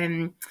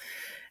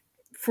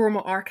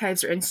formal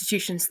archives or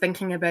institutions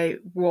thinking about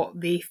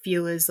what they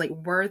feel is like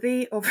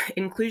worthy of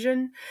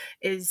inclusion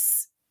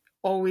is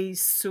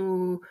always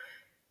so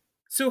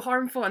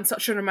harmful, and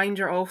such a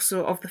reminder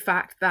also of the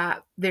fact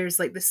that there's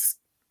like this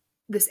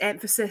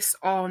emphasis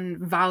on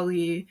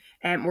value,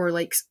 or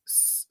like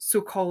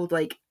so-called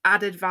like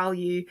added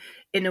value,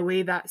 in a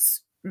way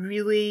that's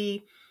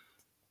really,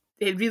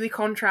 it really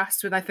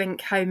contrasts with, I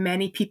think, how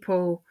many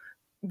people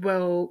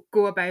will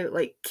go about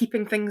like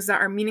keeping things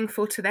that are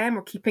meaningful to them,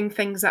 or keeping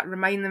things that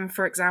remind them,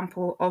 for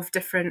example, of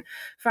different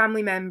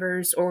family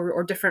members,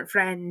 or different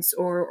friends,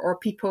 or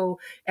people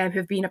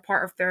who've been a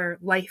part of their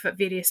life at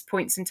various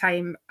points in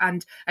time.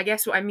 And I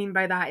guess what I mean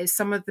by that is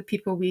some of the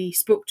people we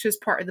spoke to as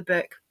part of the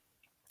book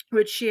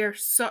would share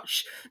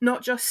such,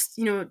 not just,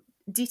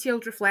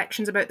 detailed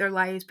reflections about their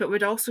lives, but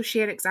would also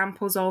share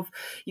examples of,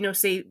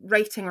 say,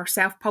 writing or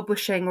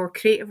self-publishing or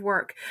creative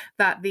work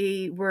that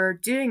they were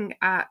doing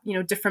at,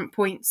 different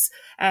points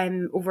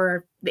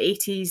over the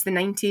 80s, the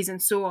 90s,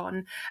 and so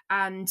on.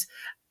 And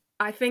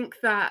I think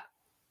that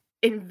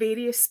in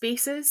various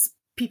spaces,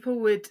 people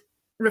would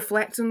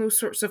reflect on those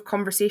sorts of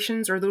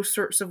conversations or those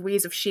sorts of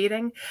ways of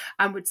sharing,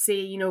 and would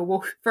say,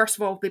 well, first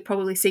of all, they'd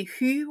probably say,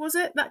 who was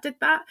it that did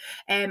that?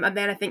 And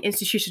then I think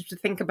institutions would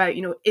think about,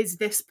 is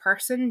this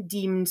person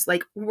deemed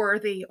like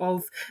worthy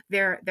of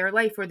their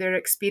life or their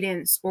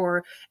experience,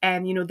 or,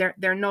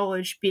 their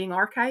knowledge being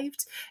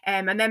archived?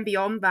 And then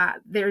beyond that,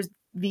 there's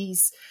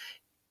these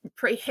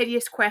pretty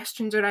hideous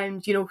questions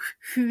around,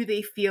 who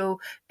they feel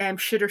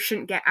should or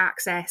shouldn't get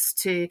access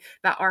to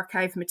that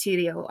archive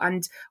material.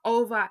 And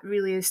all of that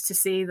really is to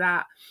say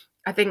that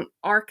I think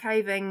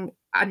archiving,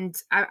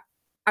 and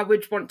I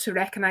would want to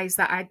recognise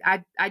that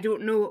I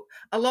don't know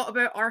a lot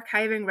about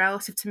archiving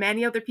relative to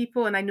many other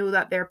people, and I know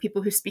that there are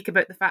people who speak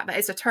about the fact that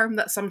it's a term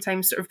that's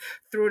sometimes sort of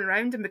thrown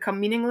around and become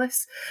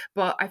meaningless.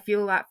 But I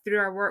feel that through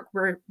our work,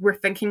 we're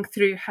thinking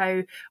through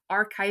how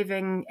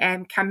archiving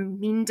can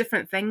mean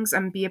different things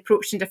and be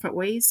approached in different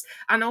ways,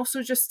 and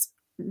also just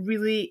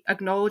really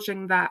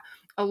acknowledging that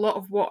a lot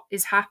of what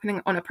is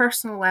happening on a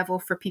personal level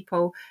for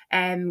people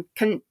can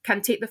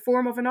take the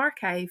form of an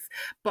archive,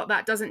 but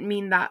that doesn't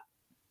mean that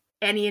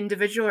any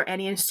individual or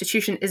any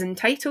institution is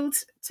entitled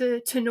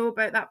to know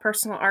about that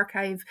personal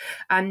archive.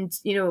 And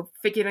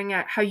figuring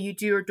out how you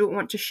do or don't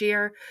want to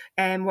share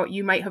what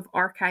you might have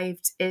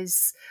archived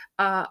is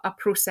a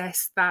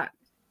process that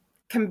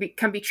can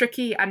be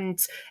tricky,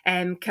 and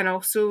can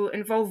also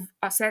involve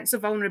a sense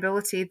of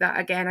vulnerability that,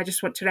 again, I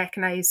just want to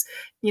recognise,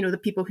 the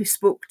people who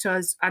spoke to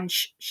us and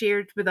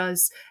shared with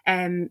us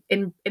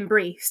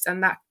embraced,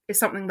 and that is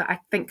something that I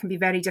think can be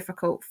very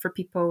difficult for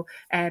people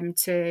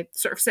to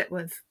sort of sit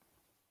with.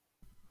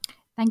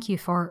 Thank you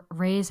for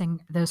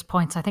raising those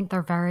points. I think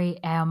they're very,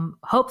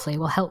 hopefully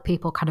will help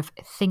people kind of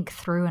think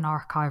through an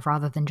archive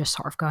rather than just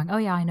sort of going, oh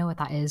yeah, I know what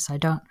that is. I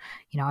don't,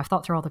 I've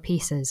thought through all the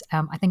pieces.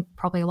 I think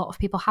probably a lot of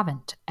people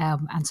haven't.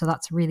 And so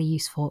that's really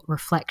useful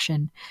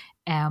reflection.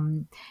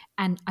 And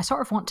I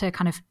sort of want to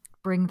kind of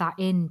bring that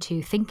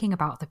into thinking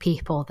about the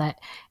people that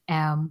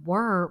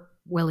were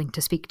willing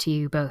to speak to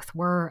you both,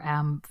 were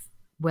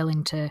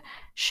willing to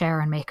share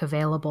and make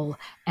available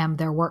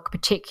their work,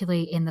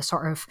 particularly in the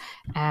sort of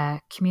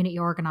community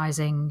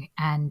organising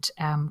and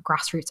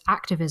grassroots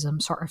activism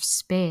sort of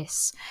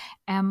space.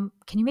 Can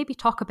you maybe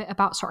talk a bit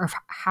about sort of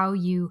how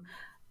you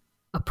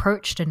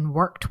approached and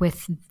worked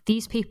with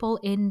these people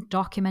in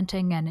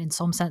documenting and, in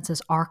some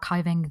senses,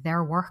 archiving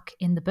their work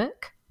in the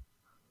book?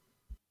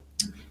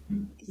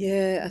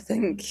 Yeah, I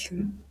think,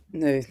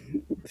 no,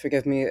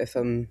 forgive me if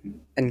I'm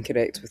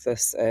incorrect with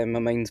this. My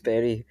mind's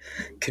very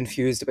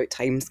confused about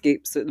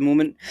timescapes at the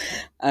moment.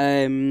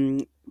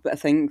 But I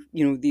think,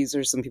 these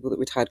are some people that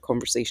we'd had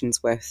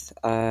conversations with,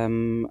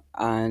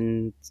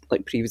 and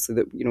like previously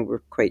that, we're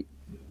quite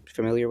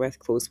familiar with,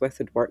 close with,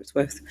 had worked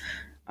with.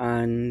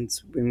 And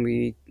when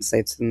we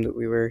said to them that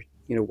we were,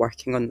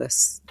 working on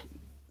this,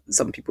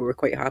 some people were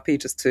quite happy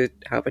just to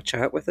have a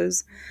chat with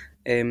us,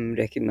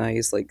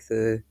 recognise like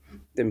the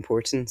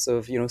importance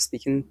of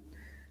speaking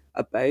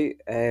about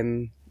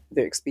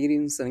their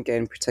experience, and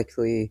again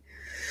particularly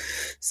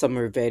some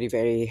are very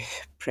very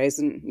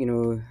present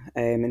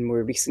in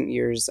more recent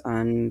years,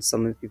 and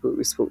some of the people that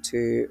we spoke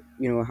to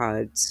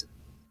had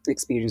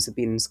experience of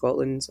being in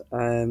Scotland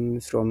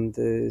from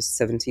the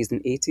 70s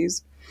and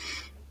 80s,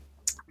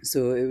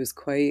 so it was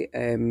quite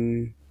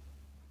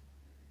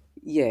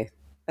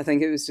I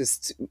think it was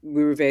just,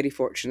 we were very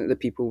fortunate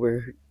that people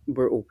were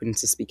open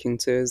to speaking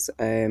to us,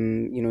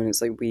 and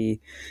it's like we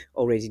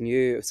already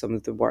knew of some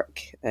of the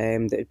work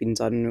that had been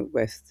done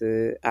with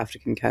the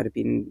African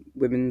Caribbean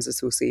Women's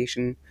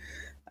Association,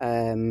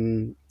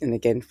 and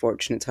again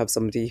fortunate to have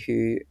somebody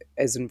who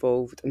is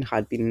involved and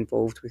had been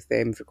involved with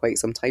them for quite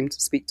some time to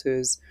speak to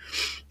us.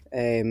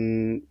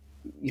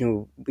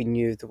 We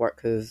knew the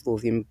work of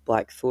Lothian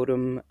Black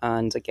Forum,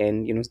 and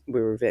again,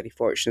 we were very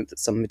fortunate that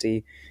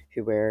somebody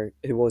who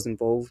was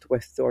involved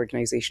with the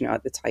organisation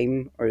at the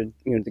time, or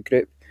the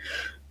group,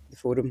 the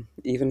forum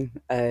even,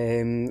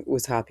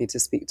 was happy to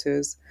speak to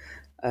us.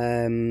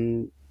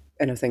 And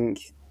I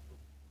think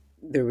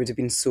there would have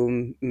been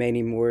so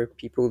many more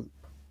people.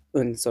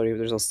 And sorry,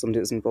 there's also somebody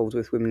that's involved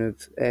with Women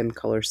of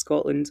Colour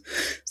Scotland.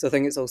 So I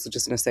think it's also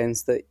just in a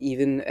sense that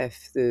even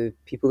if the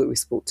people that we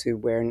spoke to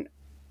weren't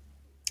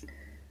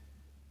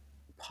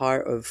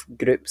part of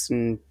groups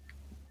and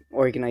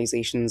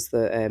organisations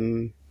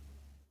that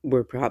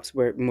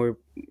were more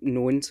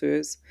known to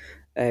us,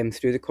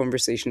 through the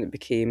conversation it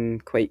became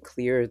quite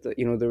clear that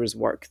there was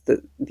work that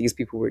these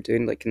people were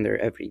doing like in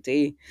their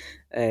everyday,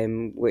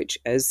 which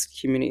is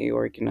community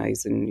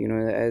organising.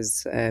 It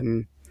is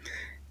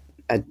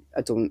I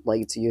don't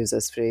like to use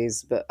this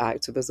phrase, but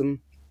activism.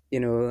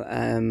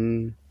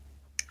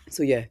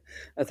 So yeah,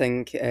 I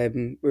think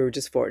we were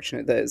just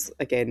fortunate that it's,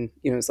 again,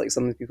 it's like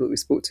some of the people that we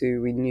spoke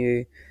to, we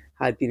knew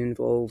had been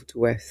involved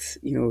with,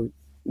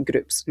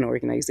 groups and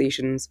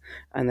organisations,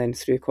 and then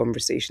through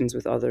conversations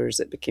with others,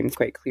 it became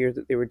quite clear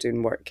that they were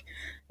doing work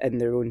in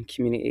their own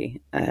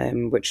community,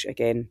 which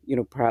again,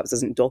 perhaps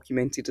isn't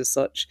documented as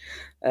such,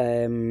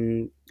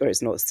 or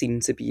it's not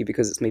seen to be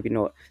because it's maybe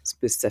not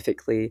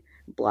specifically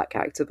Black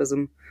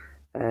activism.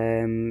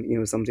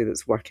 Somebody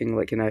that's working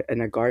like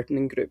in a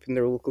gardening group in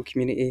their local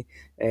community,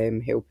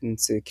 helping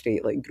to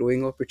create like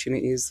growing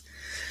opportunities.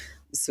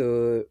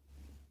 So,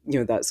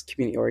 that's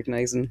community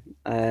organising.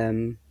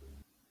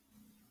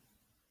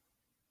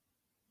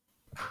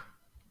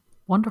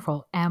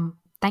 Wonderful.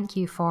 Thank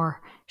you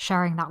for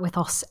sharing that with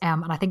us.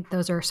 And I think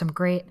those are some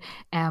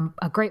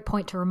a great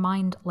point to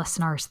remind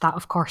listeners that,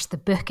 of course, the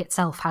book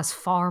itself has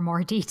far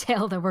more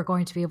detail than we're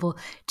going to be able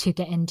to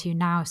get into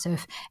now. So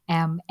if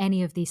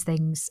any of these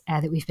things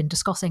that we've been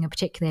discussing, and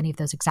particularly any of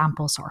those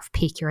examples, sort of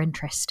pique your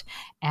interest,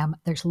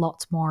 there's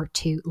lots more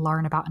to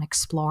learn about and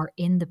explore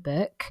in the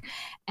book.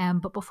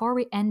 But before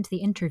we end the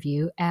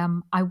interview,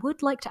 I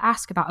would like to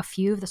ask about a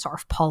few of the sort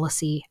of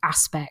policy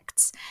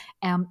aspects,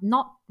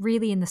 not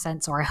really in the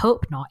sense, or I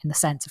hope not in the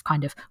sense of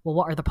kind of, well,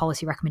 what are the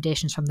policy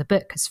recommendations from the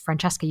book? Because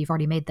Francesca, you've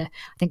already made the,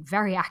 I think,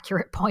 very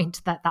accurate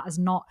point that is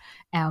not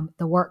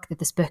the work that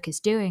this book is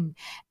doing.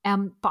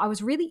 But I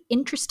was really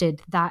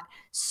interested that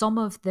some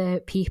of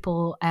the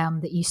people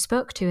that you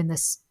spoke to in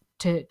this,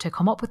 to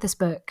come up with this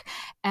book,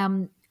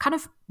 kind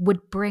of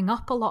would bring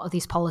up a lot of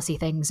these policy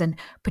things and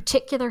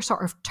particular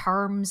sort of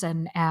terms.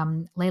 And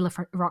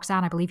Layla,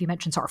 Roxanne, I believe you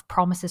mentioned sort of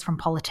promises from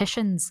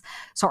politicians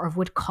sort of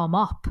would come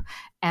up,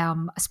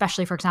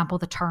 especially, for example,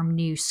 the term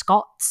New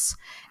Scots,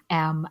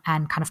 and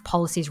kind of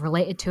policies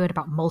related to it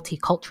about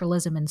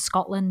multiculturalism in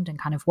Scotland, and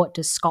kind of what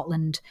does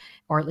Scotland,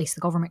 or at least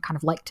the government, kind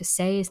of like to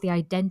say is the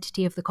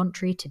identity of the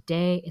country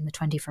today in the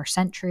 21st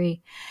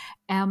century.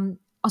 I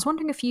was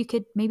wondering if you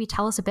could maybe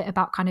tell us a bit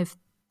about kind of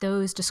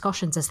those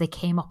discussions as they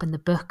came up in the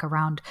book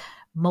around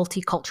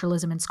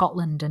multiculturalism in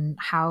Scotland and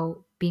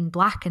how being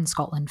Black in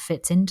Scotland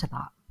fits into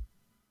that.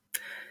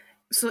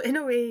 So in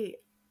a way,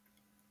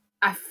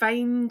 I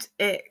find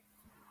it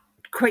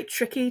quite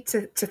tricky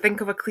to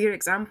think of a clear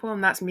example,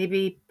 and that's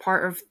maybe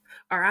part of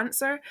our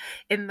answer,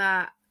 in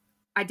that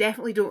I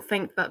definitely don't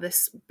think that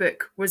this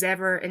book was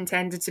ever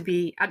intended to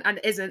be,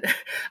 and isn't,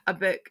 a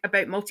book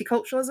about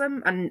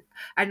multiculturalism. And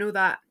I know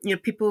that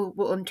people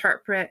will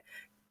interpret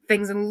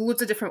things in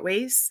loads of different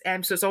ways,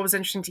 so it's always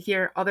interesting to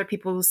hear other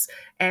people's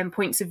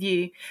points of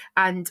view.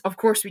 And of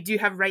course, we do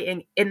have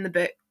writing in the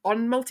book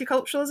on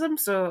multiculturalism,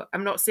 so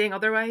I'm not saying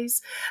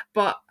otherwise.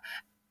 But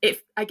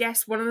I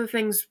guess one of the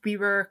things we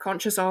were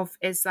conscious of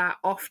is that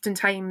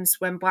oftentimes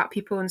when Black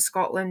people in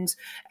Scotland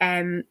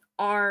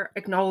are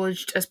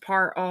acknowledged as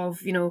part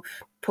of,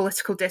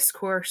 political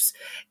discourse,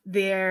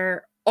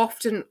 they're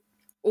often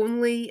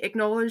only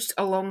acknowledged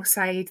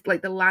alongside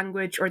like the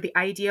language or the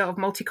idea of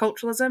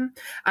multiculturalism,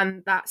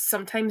 and that's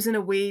sometimes in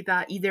a way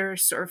that either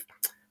sort of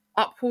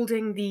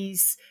upholding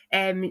these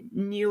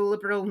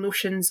neoliberal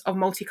notions of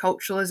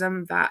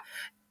multiculturalism that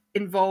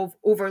involve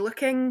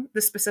overlooking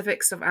the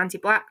specifics of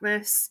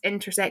anti-Blackness,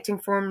 intersecting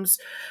forms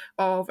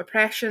of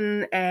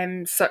oppression,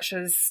 such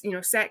as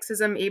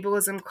sexism,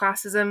 ableism,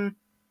 classism.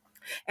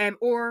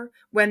 Or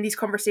when these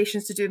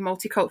conversations to do with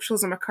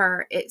multiculturalism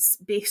occur, it's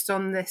based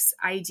on this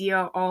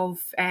idea of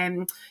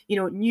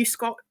new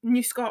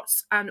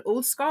Scots and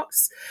old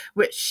Scots,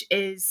 which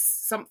is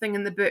something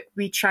in the book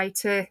we try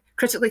to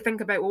critically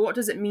think about. Well, what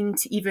does it mean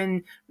to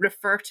even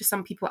refer to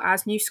some people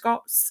as new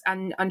Scots,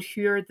 and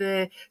who are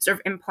the sort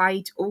of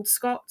implied old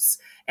Scots,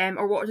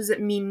 or what does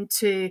it mean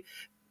to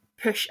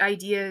push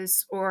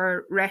ideas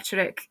or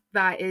rhetoric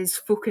that is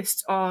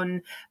focused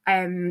on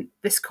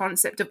this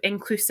concept of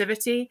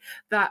inclusivity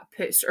that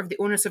puts sort of the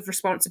onus of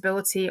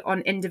responsibility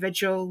on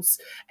individuals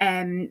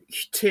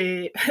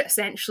to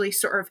essentially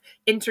sort of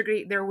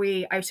integrate their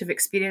way out of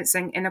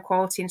experiencing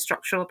inequality and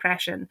structural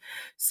oppression.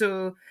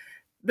 So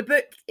the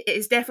book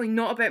is definitely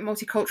not about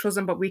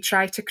multiculturalism, but we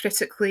try to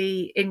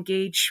critically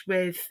engage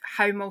with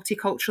how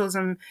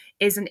multiculturalism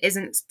is and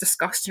isn't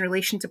discussed in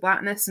relation to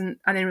Blackness and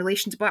in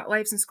relation to Black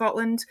lives in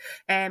Scotland,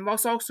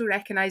 whilst also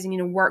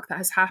recognising, work that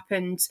has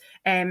happened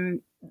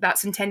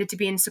that's intended to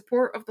be in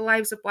support of the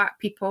lives of Black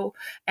people,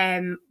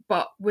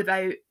 but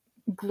without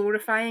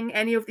glorifying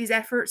any of these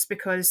efforts,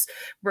 because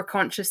we're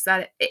conscious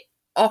that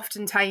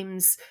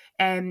oftentimes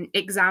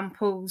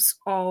examples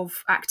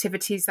of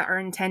activities that are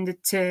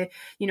intended to,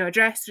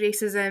 address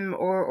racism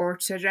or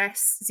to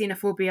address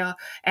xenophobia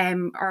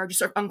are just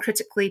sort of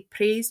uncritically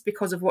praised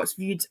because of what's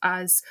viewed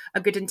as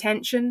a good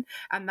intention,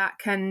 and that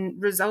can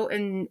result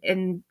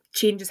in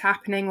changes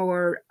happening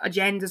or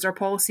agendas or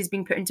policies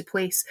being put into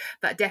place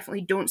that definitely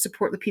don't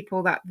support the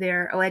people that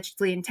they're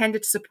allegedly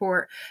intended to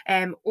support,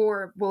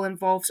 or will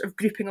involve sort of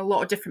grouping a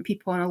lot of different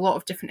people and a lot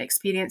of different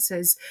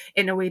experiences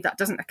in a way that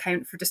doesn't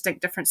account for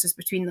distinct differences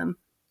between them.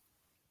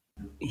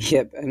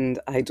 Yep, and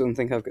I don't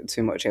think I've got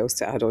too much else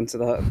to add on to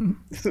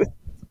that.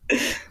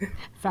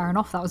 Fair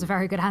enough. That was a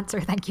very good answer.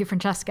 Thank you,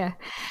 Francesca.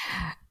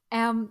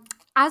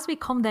 As we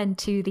come then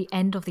to the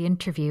end of the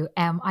interview,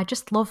 I'd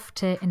just love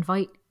to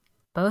invite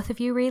both of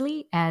you,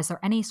 really. Is there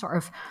any sort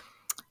of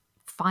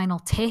final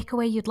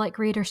takeaway you'd like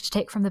readers to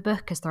take from the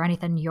book? Is there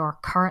anything you're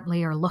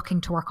currently or looking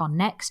to work on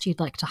next you'd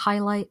like to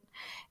highlight?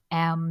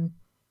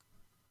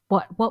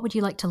 What would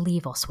you like to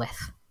leave us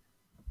with?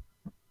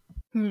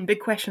 Big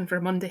question for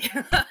a Monday.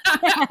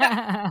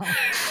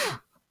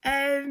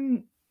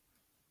 I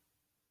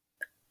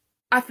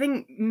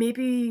think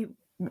maybe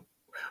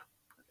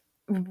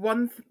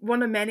one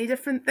of many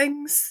different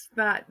things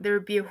that there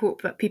would be a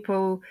hope that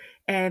people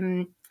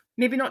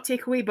maybe not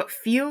take away but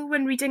feel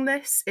when reading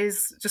this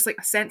is just like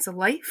a sense of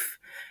life,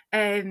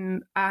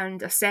 and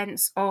a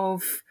sense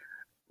of,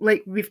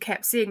 like we've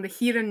kept saying, the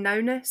here and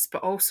nowness,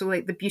 but also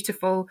like the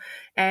beautiful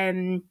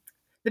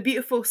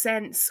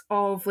sense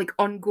of like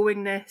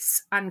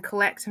ongoingness and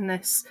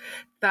collectiveness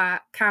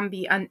that can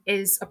be and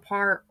is a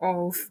part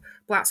of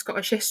Black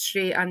Scottish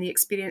history and the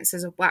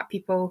experiences of Black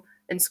people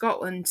in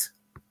Scotland.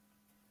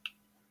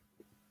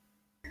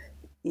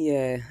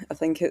 Yeah, I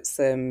think it's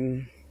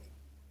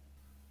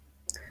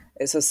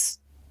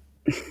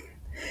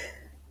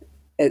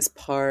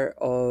part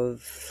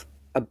of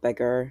a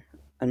bigger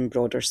and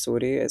broader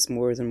story. It's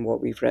more than what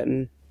we've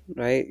written,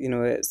 right?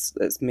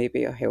 It's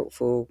maybe a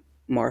helpful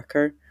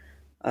marker.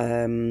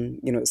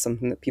 It's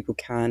something that people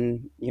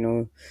can,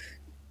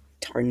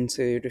 turn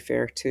to,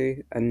 refer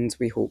to, and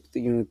we hope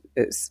that,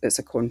 it's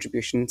a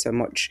contribution to a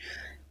much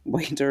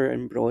wider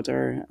and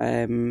broader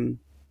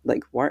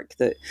work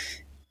that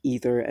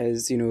either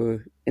is,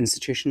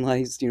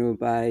 institutionalized,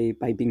 by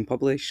being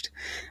published,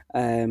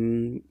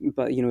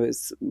 but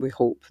we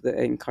hope that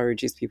it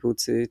encourages people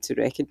to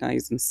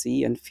recognize and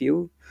see and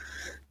feel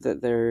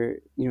that there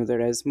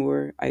is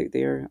more out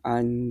there,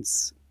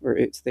 or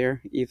out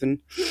there even,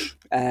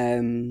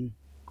 and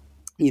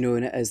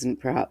it isn't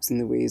perhaps in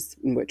the ways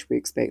in which we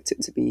expect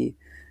it to be.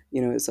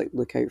 It's like,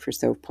 look out for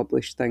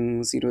self-published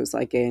things. It's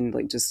like, again,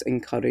 like, just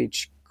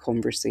encourage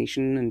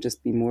conversation and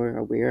just be more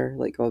aware,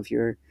 like, of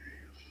your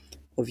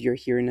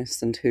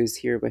here-ness and who's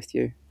here with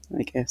you,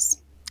 I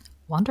guess.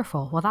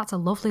 Wonderful. Well, that's a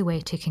lovely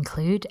way to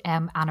conclude,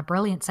 and a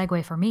brilliant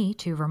segue for me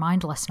to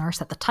remind listeners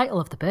that the title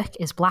of the book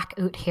is Black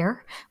Out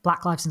Here,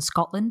 Black Lives in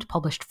Scotland,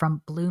 published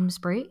from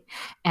Bloomsbury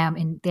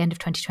in the end of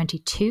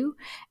 2022.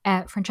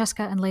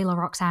 Francesca and Layla,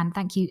 Roxanne,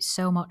 thank you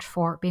so much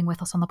for being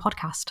with us on the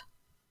podcast.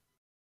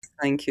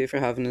 Thank you for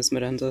having us,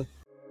 Miranda.